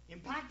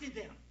impacted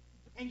them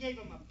and gave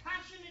them a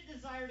passionate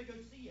desire to go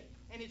see it.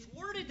 And it's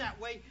worded that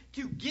way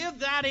to give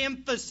that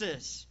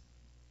emphasis.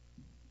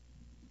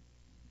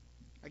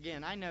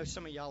 Again, I know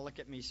some of y'all look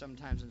at me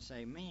sometimes and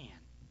say, man,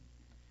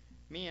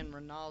 me and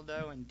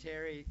Ronaldo and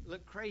Terry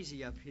look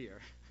crazy up here.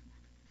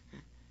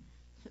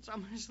 It's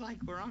almost like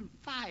we're on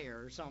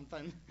fire or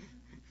something.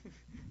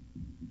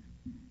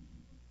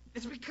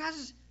 It's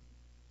because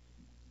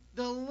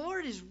the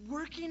Lord is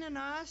working in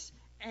us,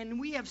 and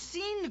we have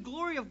seen the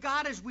glory of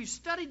God as we've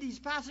studied these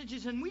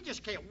passages, and we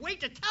just can't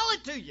wait to tell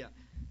it to you.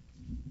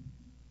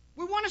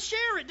 We want to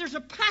share it. There's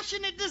a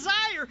passionate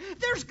desire.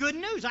 There's good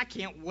news. I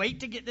can't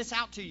wait to get this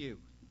out to you.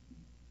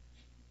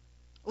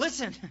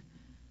 Listen,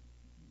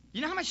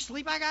 you know how much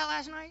sleep I got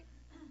last night?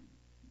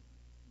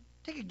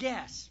 Take a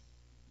guess.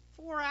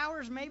 4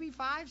 hours, maybe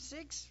 5,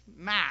 6,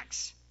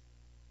 max.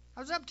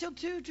 I was up till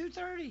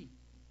 2:30.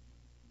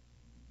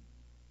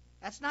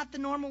 That's not the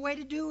normal way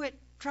to do it.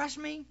 Trust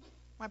me.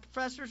 My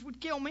professors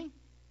would kill me.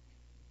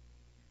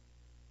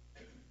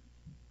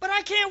 But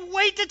I can't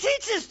wait to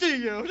teach this to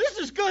you. This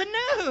is good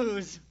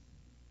news.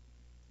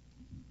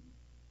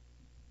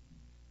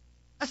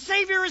 A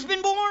Savior has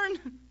been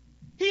born.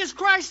 He is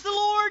Christ the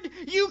Lord.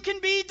 You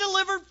can be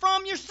delivered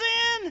from your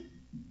sin.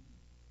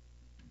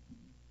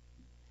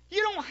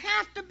 You don't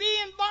have to be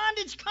in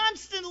bondage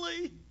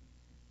constantly.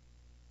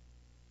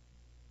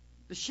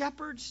 The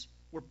shepherds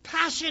were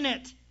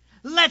passionate.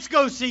 Let's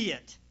go see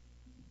it.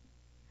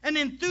 An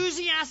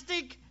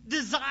enthusiastic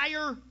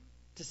desire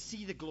to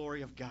see the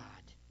glory of God.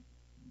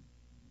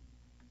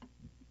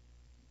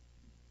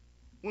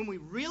 When we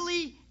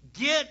really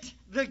get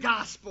the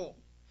gospel,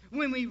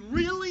 we're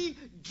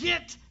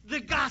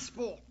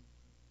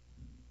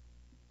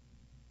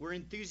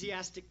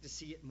enthusiastic to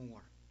see it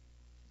more.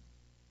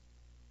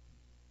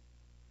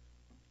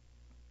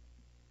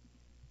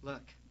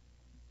 Look,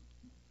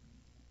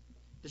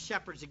 the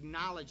shepherds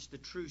acknowledge the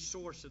true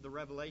source of the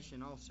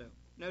revelation also.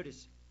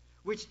 Notice,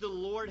 which the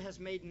Lord has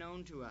made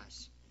known to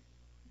us.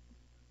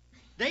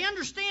 They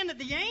understand that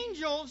the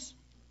angels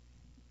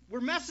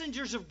were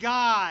messengers of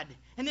God,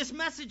 and this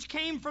message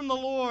came from the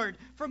Lord,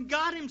 from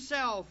God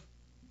Himself,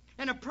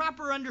 and a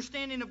proper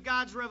understanding of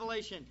God's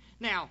revelation.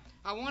 Now,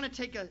 I want to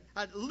take a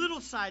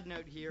little side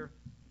note here.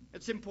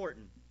 It's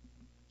important.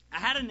 I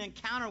had an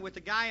encounter with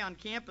a guy on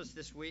campus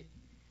this week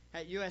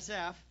at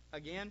USF.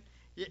 Again,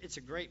 it's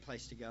a great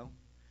place to go.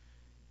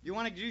 You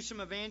want to do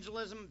some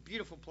evangelism?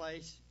 Beautiful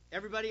place.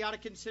 Everybody ought to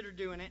consider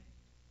doing it.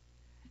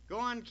 Go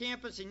on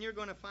campus and you're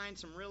going to find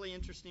some really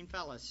interesting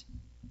fellas,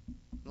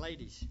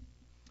 ladies.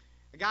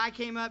 A guy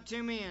came up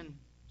to me and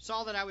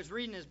saw that I was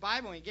reading his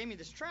Bible, and he gave me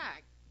this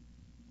tract,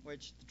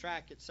 which the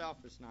tract itself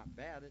is not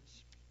bad.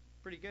 It's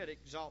pretty good. It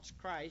exalts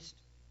Christ,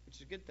 which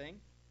is a good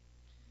thing.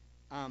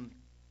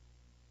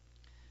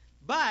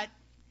 But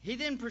he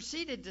then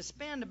proceeded to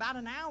spend about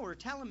an hour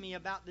telling me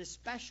about this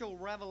special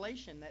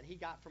revelation that he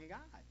got from God.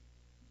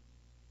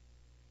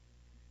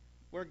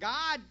 Where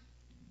God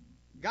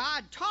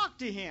talked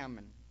to him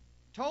and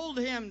told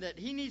him that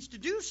he needs to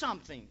do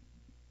something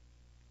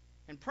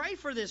and pray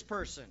for this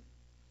person.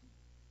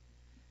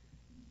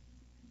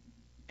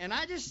 And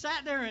I just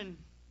sat there and,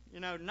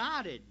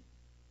 nodded.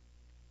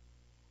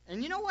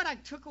 And you know what I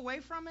took away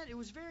from it? It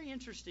was very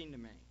interesting to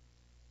me.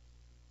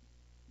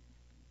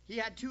 He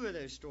had 2 of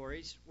those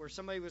stories where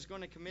somebody was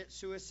going to commit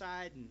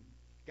suicide and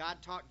God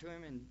talked to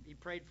him and he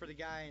prayed for the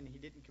guy and he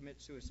didn't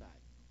commit suicide.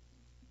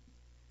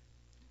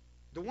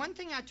 The one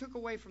thing I took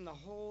away from the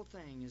whole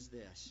thing is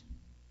this.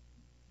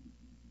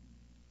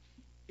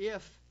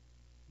 If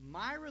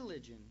my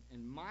religion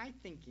and my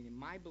thinking and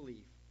my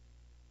belief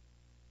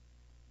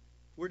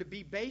were to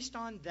be based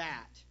on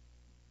that,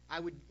 I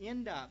would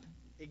end up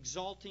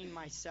exalting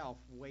myself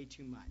way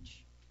too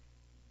much.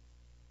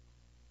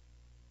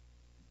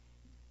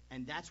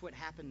 And that's what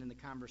happened in the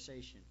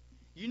conversation.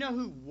 You know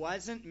who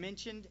wasn't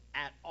mentioned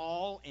at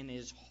all in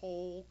his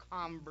whole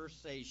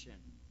conversation?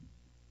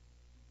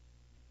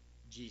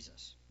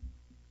 Jesus.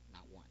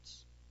 Not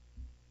once.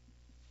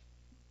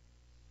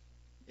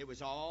 It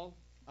was all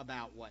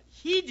about what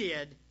he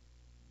did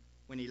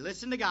when he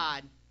listened to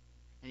God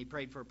and he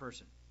prayed for a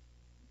person.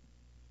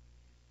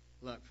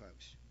 Look,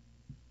 folks,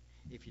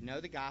 if you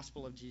know the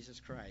gospel of Jesus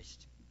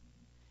Christ,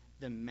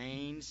 the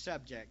main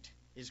subject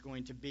is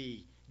going to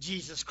be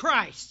Jesus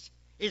Christ.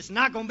 It's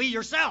not going to be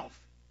yourself.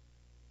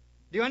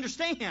 Do you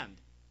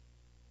understand?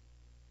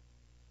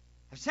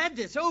 I've said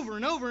this over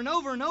and over and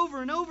over and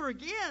over and over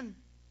again.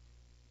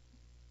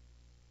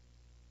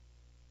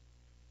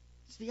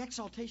 It's the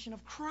exaltation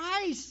of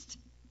Christ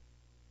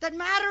that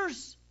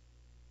matters.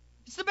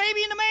 It's the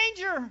baby in the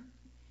manger.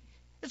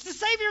 It's the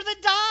Savior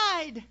that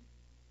died.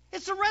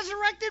 It's the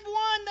resurrected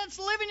one that's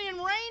living and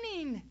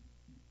reigning.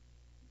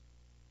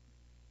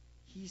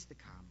 He's the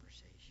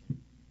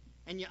conversation.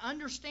 And you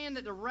understand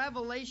that the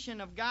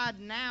revelation of God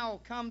now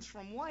comes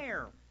from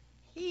where?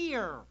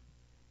 Here.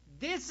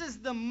 This is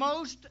the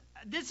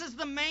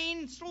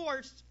main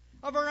source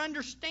of our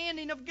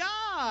understanding of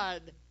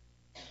God.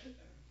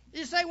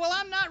 You say, well,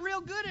 I'm not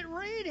real good at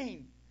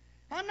reading.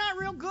 I'm not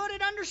real good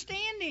at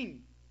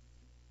understanding.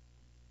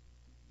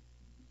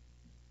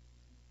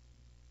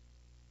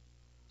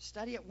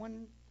 Study it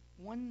one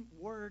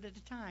word at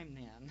a time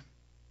then.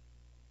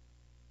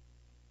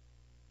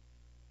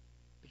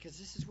 Because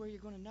this is where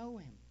you're going to know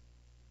Him.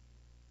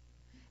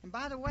 And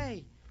by the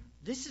way,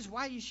 this is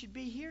why you should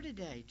be here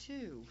today,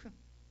 too.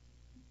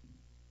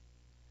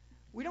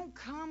 We don't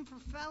come for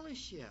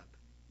fellowship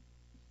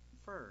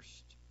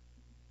first.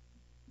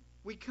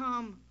 We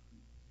come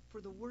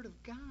for the Word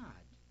of God.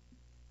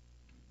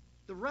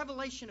 The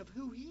revelation of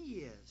who He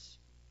is.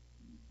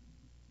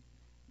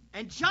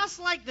 And just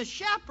like the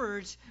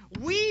shepherds,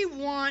 we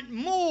want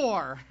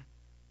more.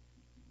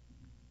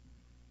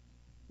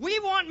 We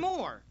want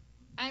more.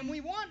 And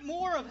we want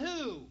more of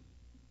who?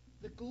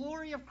 The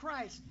glory of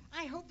Christ.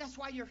 I hope that's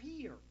why you're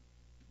here.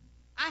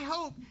 I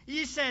hope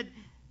you said,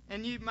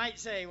 and you might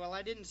say, well,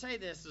 I didn't say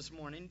this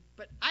morning,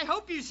 but I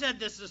hope you said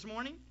this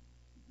morning.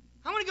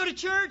 I want to go to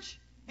church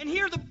and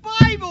hear the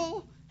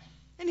Bible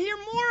and hear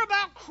more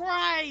about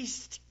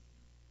Christ.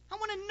 I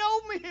want to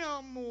know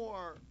Him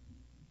more.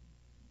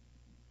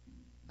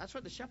 That's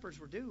what the shepherds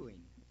were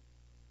doing.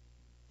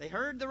 They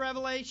heard the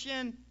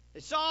revelation, they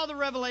saw the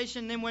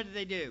revelation, then what did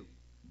they do?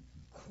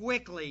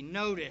 Quickly,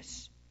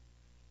 notice,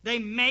 they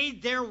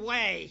made their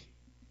way,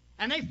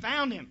 and they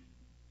found Him.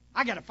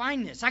 I got to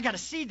find this. I got to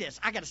see this.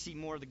 I got to see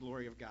more of the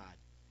glory of God.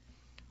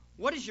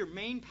 What is your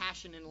main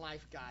passion in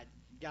life, God?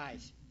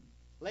 Guys,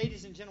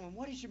 ladies and gentlemen,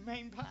 what is your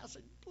main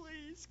passion?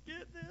 Please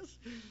get this.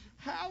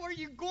 How are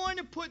you going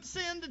to put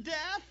sin to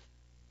death?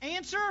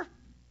 Answer.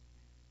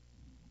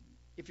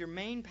 If your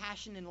main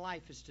passion in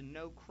life is to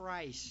know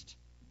Christ,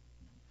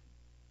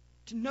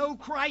 to know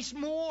Christ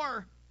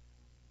more.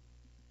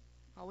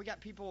 Oh, we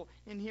got people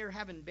in here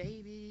having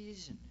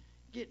babies and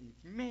getting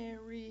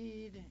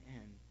married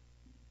and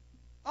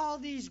all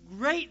these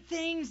great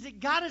things that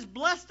God has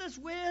blessed us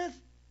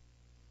with.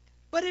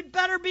 But it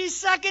better be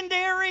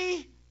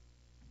secondary.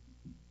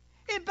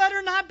 It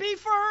better not be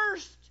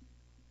first.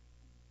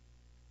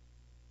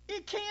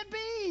 It can't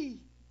be.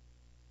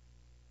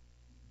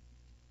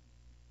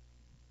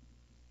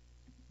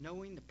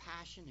 Knowing the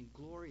passion and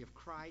glory of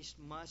Christ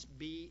must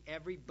be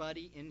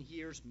everybody in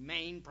here's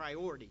main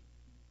priority.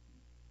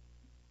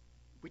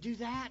 We do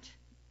that,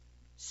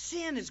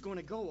 sin is going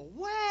to go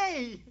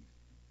away.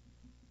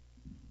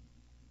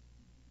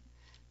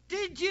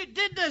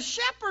 Did the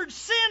shepherds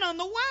sin on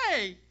the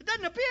way? It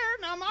doesn't appear.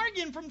 Now I'm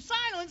arguing from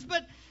silence,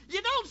 but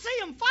you don't see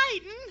them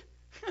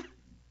fighting.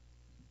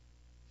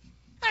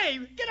 Hey,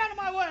 get out of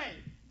my way.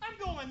 I'm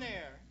going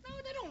there. No,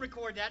 they don't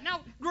record that.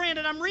 Now,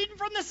 granted, I'm reading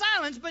from the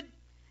silence, but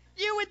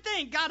you would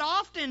think God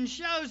often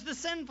shows the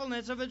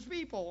sinfulness of His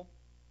people.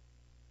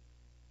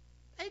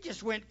 They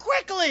just went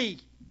quickly.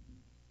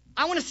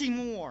 I want to see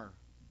more.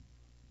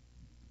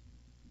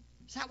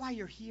 Is that why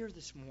you're here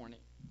this morning?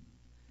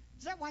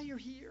 Is that why you're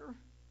here?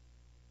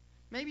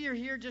 Maybe you're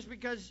here just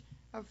because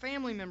a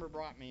family member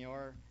brought me,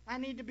 or I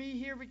need to be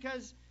here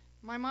because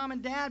my mom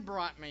and dad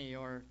brought me,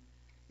 or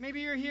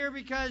maybe you're here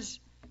because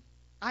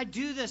I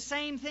do the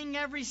same thing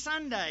every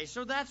Sunday,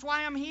 so that's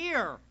why I'm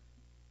here.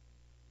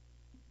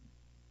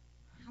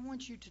 I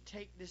want you to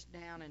take this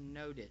down and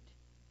note it.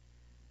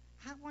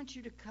 I want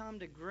you to come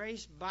to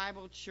Grace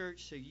Bible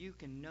Church so you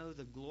can know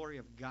the glory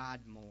of God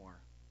more.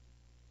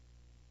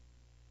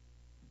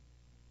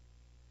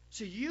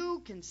 So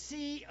you can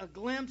see a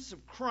glimpse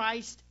of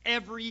Christ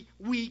every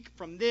week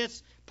from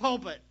this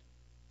pulpit.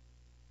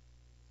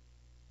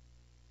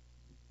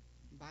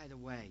 By the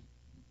way,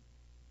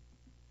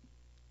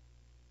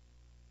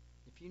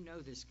 if you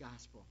know this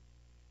gospel,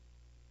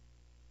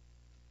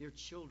 your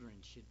children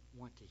should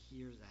want to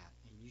hear that,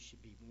 and you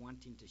should be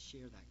wanting to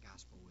share that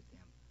gospel with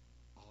them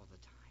all the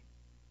time.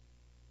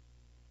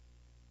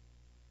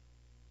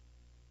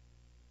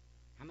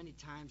 How many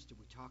times did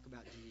we talk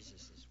about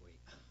Jesus this week?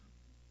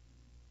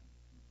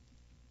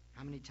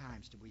 How many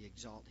times did we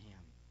exalt Him?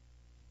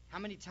 How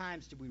many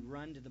times did we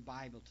run to the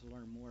Bible to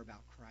learn more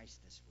about Christ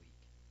this week?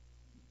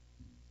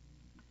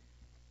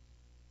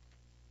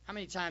 How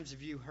many times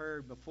have you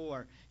heard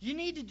before, you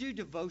need to do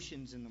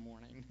devotions in the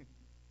morning?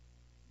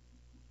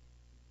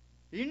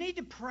 You need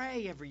to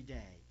pray every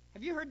day.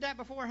 Have you heard that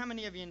before? How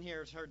many of you in here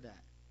has heard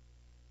that?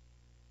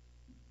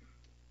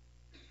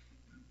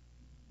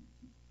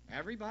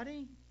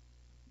 Everybody?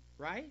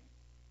 Right?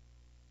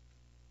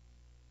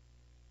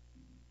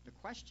 The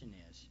question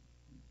is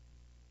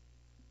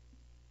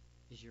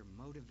your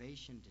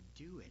motivation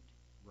to do it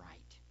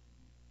right?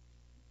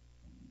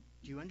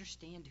 Do you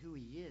understand who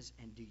He is,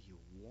 and do you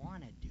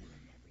want to do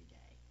it every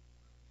day?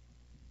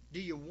 Do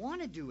you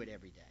want to do it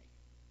every day?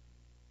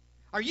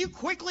 Are you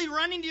quickly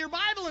running to your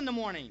Bible in the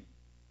morning?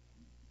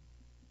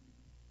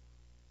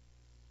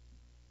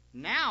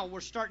 Now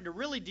we're starting to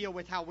really deal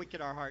with how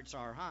wicked our hearts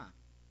are, huh?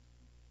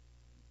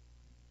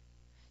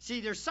 See,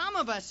 there's some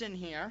of us in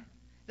here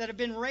that have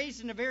been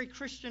raised in a very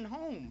Christian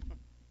home.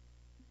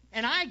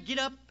 And I get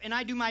up and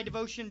I do my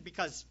devotion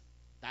because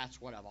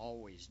that's what I've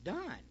always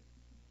done.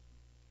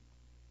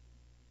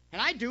 And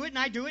I do it and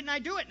I do it and I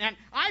do it. And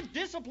I've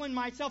disciplined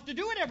myself to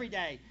do it every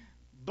day.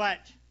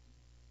 But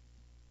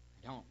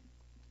I don't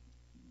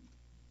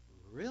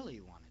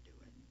really want to do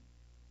it.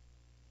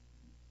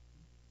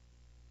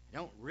 I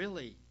don't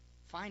really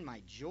find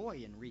my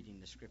joy in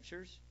reading the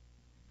Scriptures.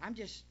 I'm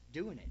just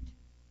doing it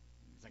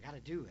because I got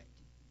to do it.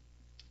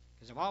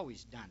 because I've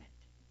always done it.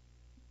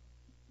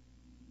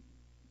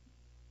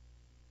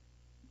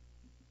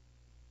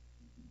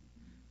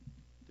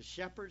 The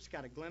shepherds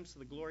got a glimpse of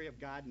the glory of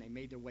God, and they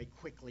made their way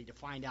quickly to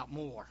find out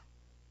more.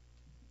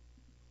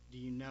 Do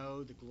you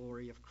know the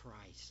glory of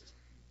Christ?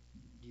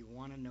 Do you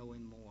want to know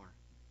Him more?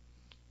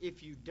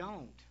 If you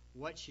don't,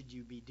 what should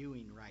you be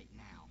doing right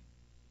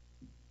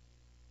now?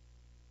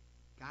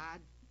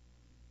 God,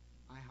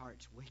 my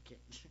heart's wicked.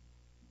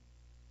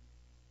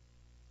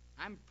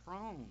 I'm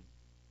prone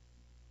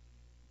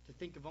to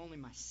think of only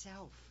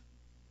myself.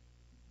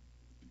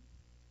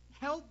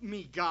 Help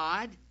me,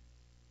 God,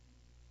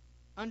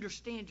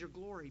 understand your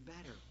glory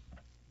better.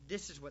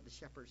 This is what the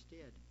shepherds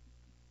did.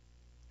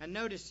 And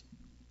notice,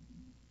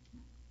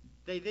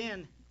 they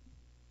then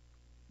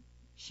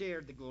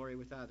shared the glory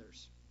with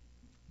others.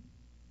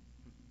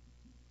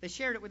 They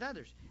shared it with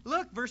others.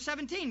 Look, verse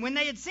 17. When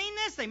they had seen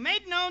this, they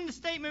made known the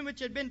statement which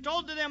had been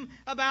told to them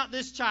about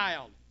this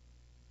child.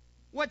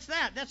 What's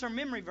that? That's our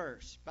memory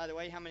verse. By the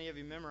way, how many of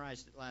you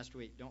memorized it last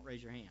week? Don't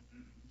raise your hand.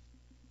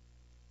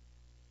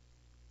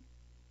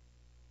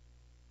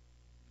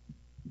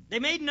 They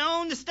made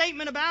known the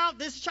statement about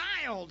this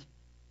child.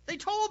 They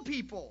told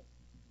people.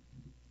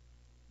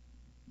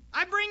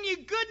 I bring you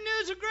good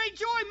news of great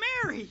joy,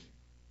 Mary.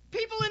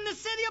 People in the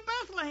city of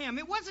Bethlehem.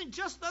 It wasn't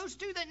just those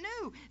two that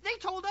knew. They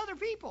told other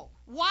people.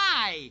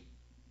 Why?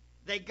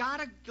 They got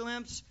a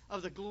glimpse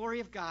of the glory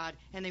of God,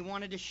 and they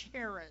wanted to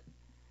share it.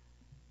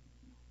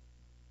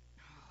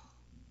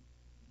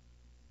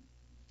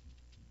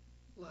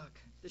 Look,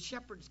 the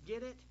shepherds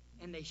get it,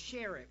 and they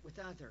share it with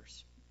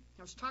others.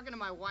 I was talking to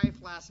my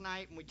wife last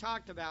night, and we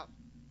talked about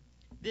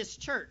this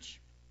church,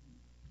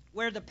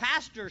 where the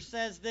pastor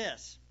says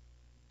this,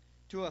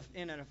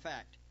 in an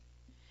effect.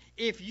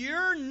 If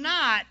you're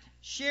not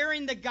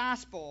sharing the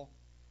gospel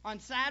on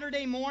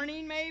Saturday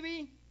morning,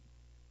 maybe,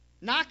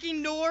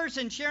 knocking doors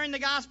and sharing the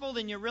gospel,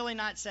 then you're really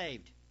not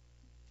saved.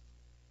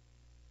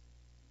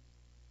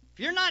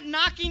 If you're not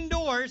knocking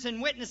doors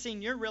and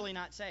witnessing, you're really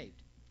not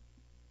saved.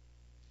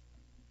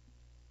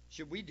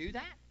 Should we do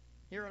that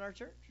here at our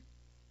church?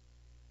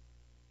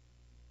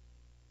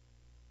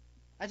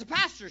 As a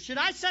pastor, should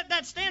I set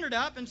that standard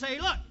up and say,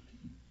 look,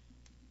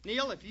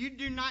 Neil, if you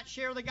do not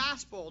share the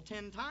gospel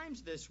 10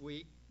 times this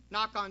week,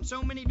 knock on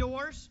so many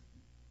doors,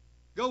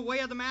 go way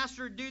of the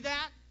master to do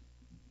that,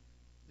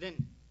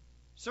 then,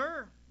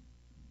 sir,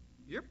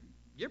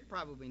 you're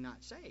probably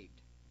not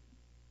saved.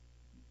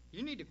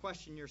 You need to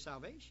question your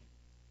salvation.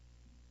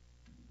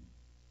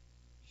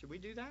 Should we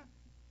do that?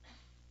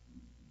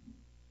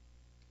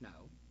 No.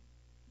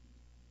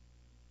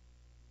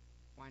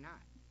 Why not?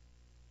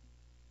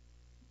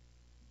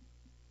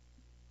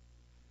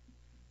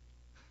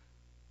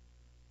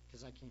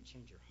 Because I can't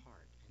change your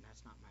heart, and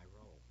that's not my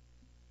role.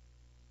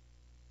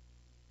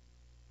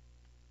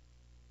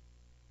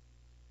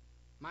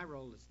 My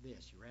role is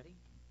this. You ready?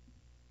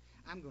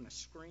 I'm going to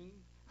scream.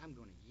 I'm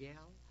going to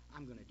yell.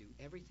 I'm going to do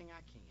everything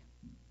I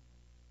can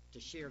to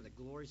share the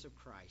glories of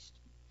Christ.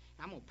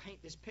 I'm going to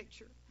paint this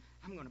picture.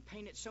 I'm going to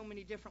paint it so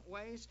many different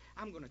ways.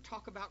 I'm going to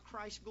talk about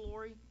Christ's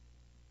glory.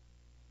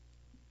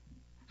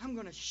 I'm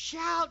going to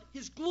shout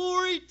His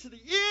glory to the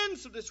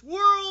ends of this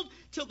world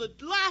till the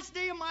last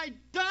day of my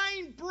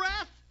dying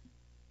breath.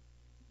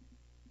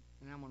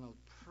 And I'm going to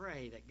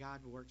pray that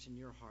God works in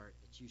your heart,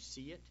 that you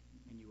see it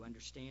and you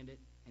understand it,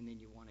 and then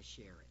you want to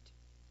share it.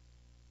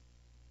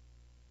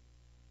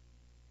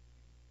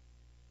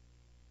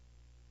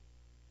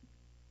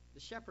 The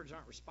shepherds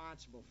aren't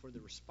responsible for the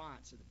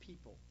response of the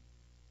people.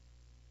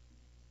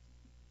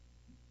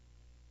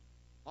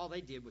 All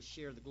they did was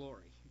share the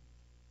glory.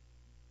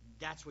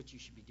 That's what you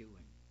should be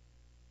doing.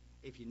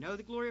 If you know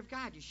the glory of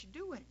God, you should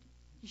do it.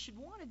 You should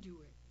want to do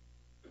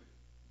it.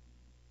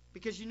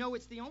 Because you know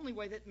it's the only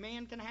way that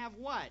man can have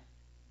what?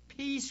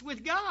 Peace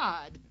with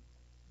God.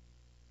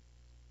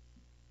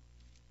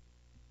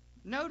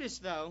 Notice,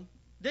 though,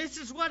 this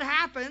is what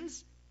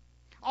happens.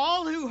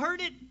 All who heard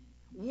it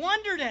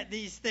wondered at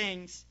these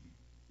things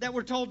that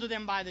were told to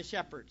them by the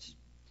shepherds.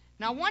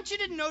 Now, I want you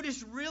to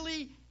notice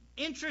really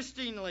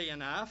interestingly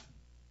enough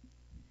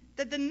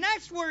that the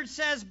next word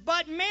says,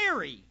 but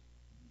Mary.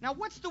 Now,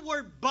 what's the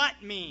word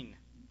but mean?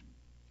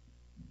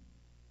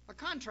 A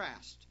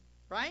contrast,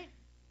 right?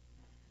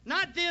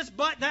 Not this,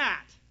 but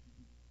that.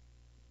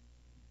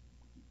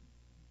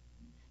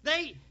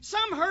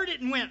 Some heard it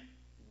and went,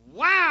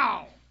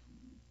 wow.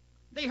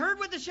 They heard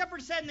what the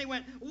shepherd said and they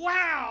went,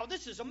 wow,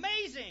 this is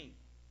amazing.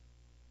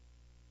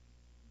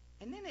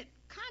 And then it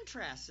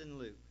contrasts in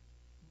Luke.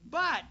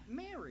 But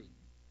Mary.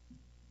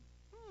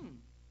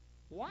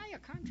 Why a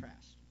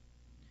contrast?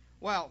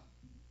 Well,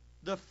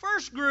 the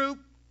first group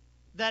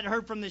that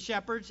heard from the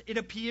shepherds, it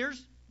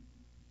appears,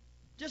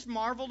 just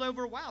marveled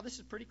over, wow, this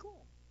is pretty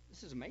cool.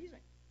 This is amazing.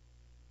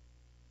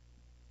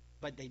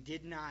 But they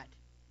did not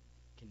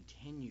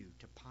continue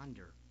to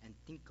ponder and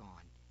think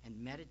on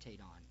and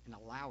meditate on and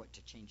allow it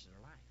to change their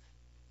life.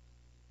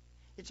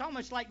 It's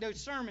almost like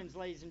those sermons,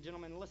 ladies and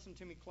gentlemen. Listen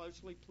to me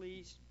closely,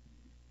 please.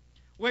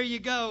 Where you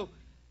go,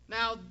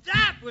 Now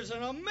that was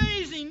an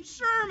amazing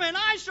sermon.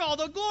 I saw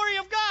the glory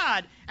of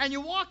God. And you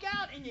walk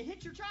out and you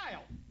hit your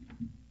child.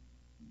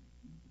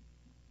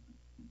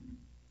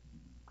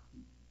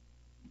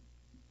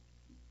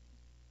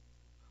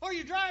 Or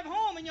you drive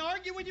home and you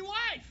argue with your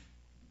wife.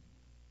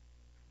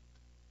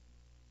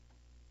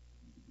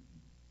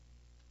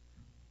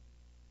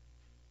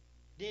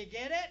 Do you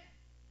get it?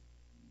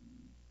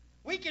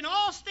 We can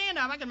all stand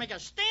up. I can make a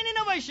standing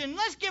ovation.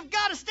 Let's give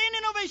God a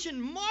standing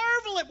ovation.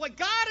 Marvel at what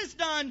God has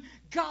done.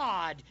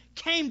 God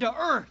came to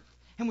earth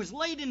and was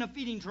laid in a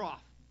feeding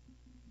trough.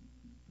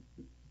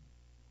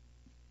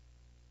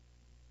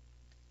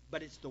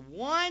 But it's the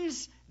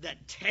ones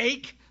that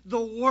take the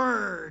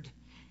Word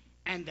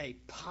and they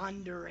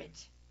ponder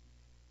it.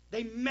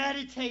 They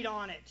meditate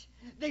on it.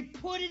 They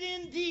put it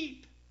in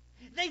deep.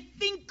 They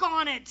think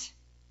on it.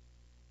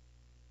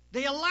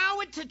 They allow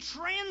it to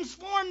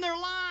transform their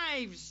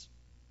lives.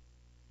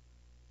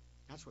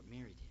 That's what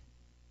Mary did.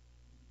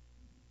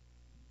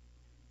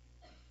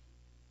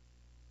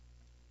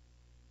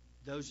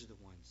 Those are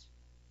the ones.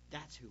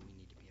 That's who we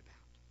need to be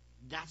about.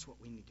 That's what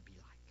we need to be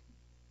like.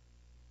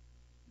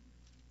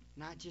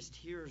 Not just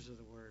hearers of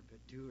the Word,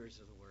 but doers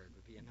of the Word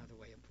would be another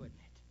way of putting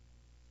it.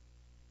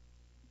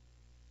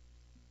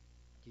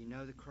 Do you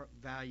know the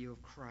value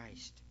of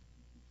Christ?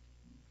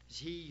 Is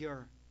He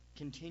your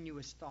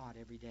continuous thought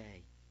every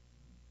day?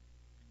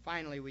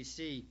 Finally, we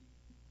see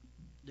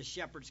the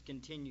shepherds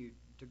continue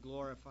to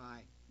glorify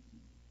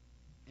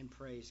and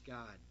praise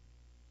God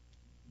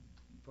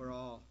for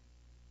all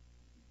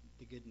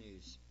the good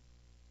news.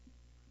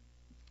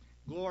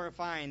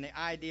 Glorifying, the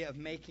idea of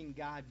making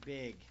God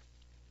big.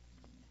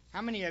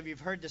 How many of you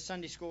have heard the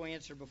Sunday school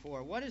answer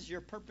before? What is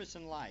your purpose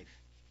in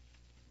life?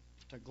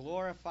 To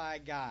glorify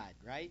God,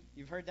 right?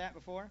 You've heard that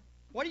before?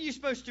 What are you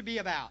supposed to be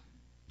about?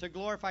 To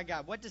glorify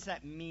God. What does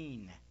that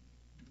mean?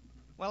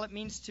 Well, it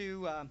means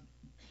to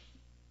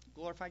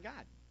glorify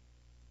God.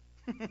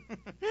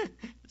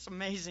 It's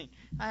amazing.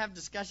 I have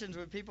discussions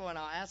with people and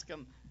I'll ask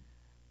them,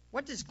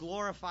 what does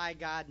glorify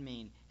God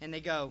mean? And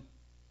they go,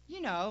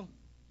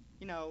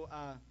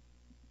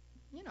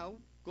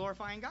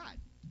 glorifying God.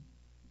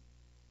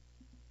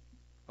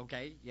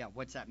 Okay, yeah,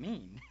 what's that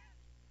mean?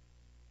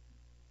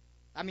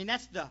 I mean,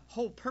 that's the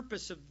whole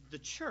purpose of the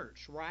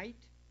church, right?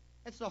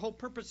 That's the whole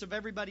purpose of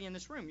everybody in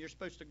this room. You're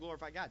supposed to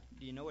glorify God.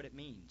 Do you know what it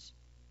means?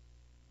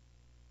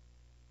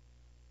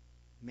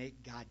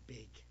 Make God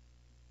big.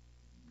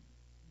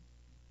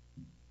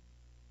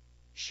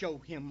 Show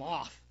Him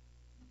off.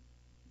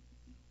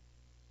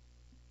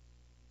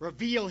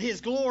 Reveal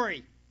His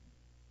glory.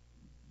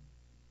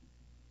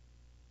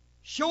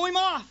 Show Him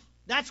off.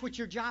 That's what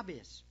your job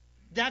is.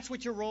 That's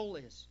what your role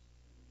is.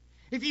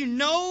 If you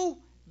know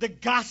the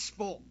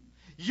gospel,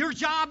 your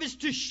job is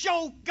to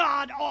show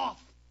God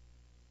off.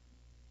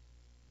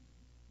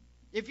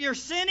 If you're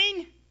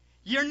sinning,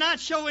 you're not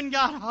showing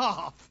God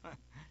off.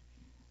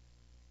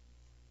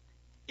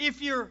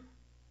 If you're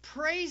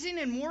praising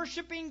and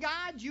worshiping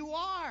God, you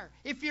are.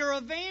 If you're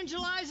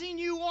evangelizing,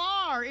 you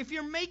are. If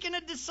you're making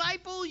a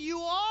disciple, you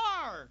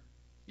are.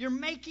 You're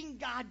making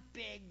God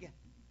big.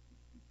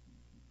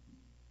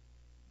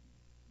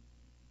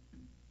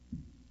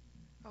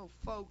 Oh,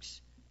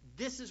 folks,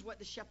 this is what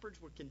the shepherds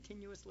were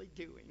continuously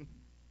doing.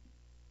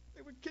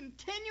 They were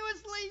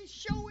continuously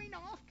showing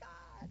off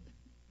God.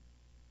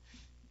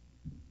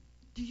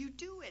 Do you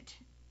do it?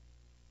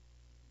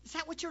 Is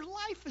that what your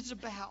life is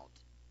about?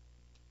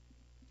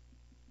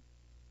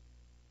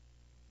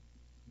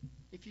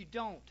 If you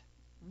don't,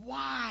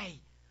 why?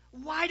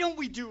 Why don't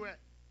we do it?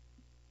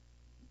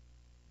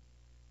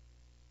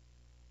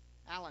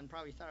 Alan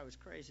probably thought I was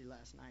crazy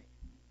last night.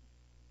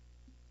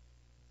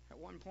 At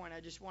one point,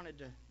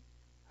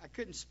 I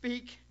couldn't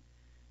speak.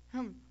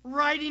 I'm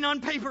writing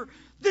on paper,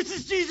 this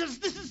is Jesus,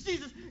 this is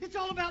Jesus. It's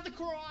all about the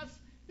cross.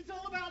 It's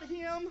all about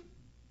Him.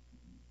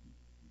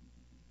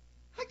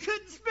 I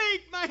couldn't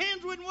speak. My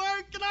hands wouldn't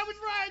work, and I was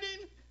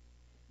writing.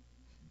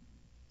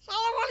 So all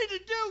I wanted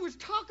to do was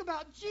talk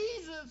about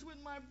Jesus with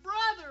my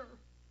brother.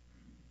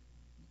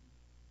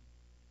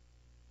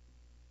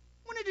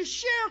 I wanted to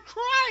share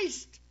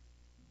Christ.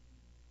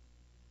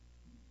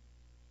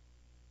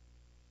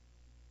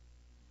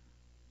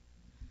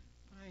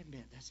 But I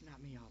admit, that's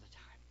not me all the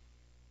time.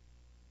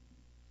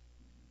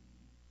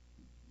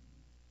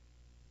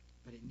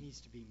 But it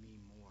needs to be me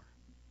more.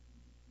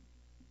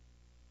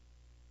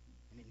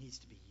 And it needs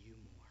to be you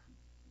more.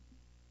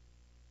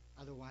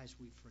 Otherwise,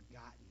 we've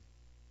forgotten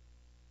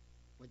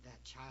what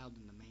that child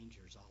in the manger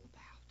is all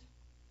about.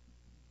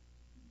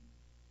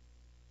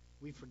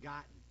 We've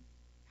forgotten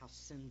how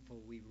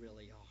sinful we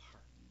really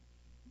are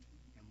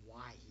and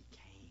why He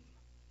came.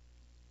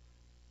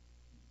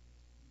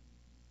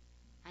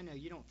 I know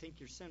you don't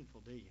think you're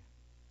sinful, do you?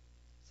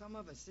 Some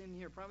of us in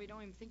here probably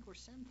don't even think we're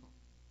sinful.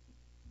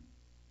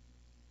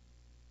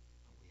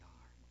 But we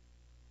are.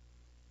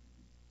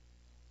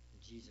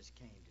 And Jesus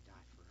came to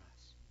die for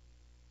us.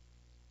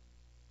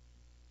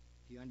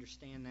 If you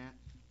understand that,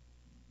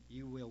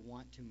 you will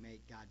want to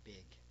make God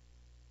big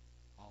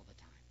all the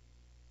time.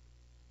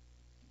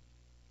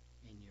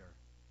 In your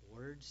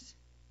words,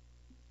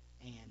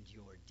 and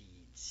your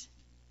deeds.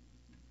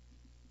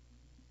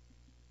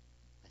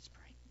 Let's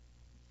pray.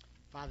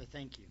 Father,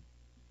 thank you.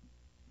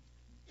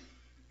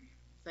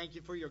 Thank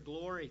you for your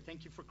glory.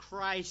 Thank you for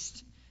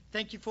Christ.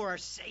 Thank you for our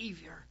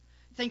Savior.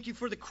 Thank you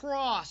for the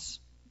cross.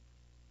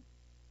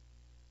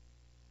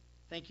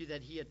 Thank you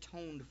that he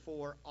atoned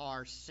for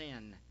our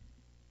sin,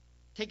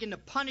 taking the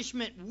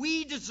punishment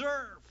we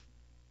deserve.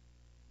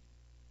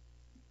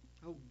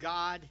 Oh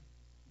God,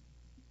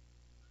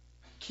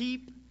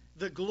 keep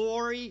the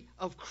glory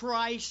of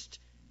Christ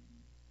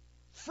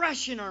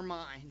fresh in our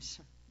minds.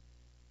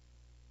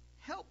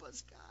 Help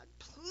us, God.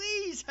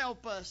 Please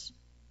help us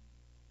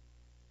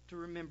to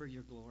remember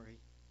your glory.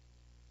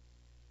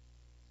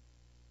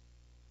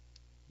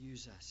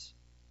 Use us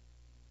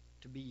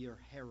to be your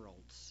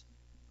heralds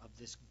of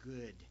this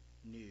good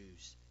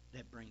news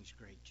that brings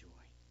great joy.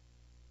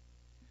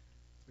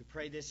 We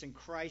pray this in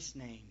Christ's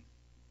name.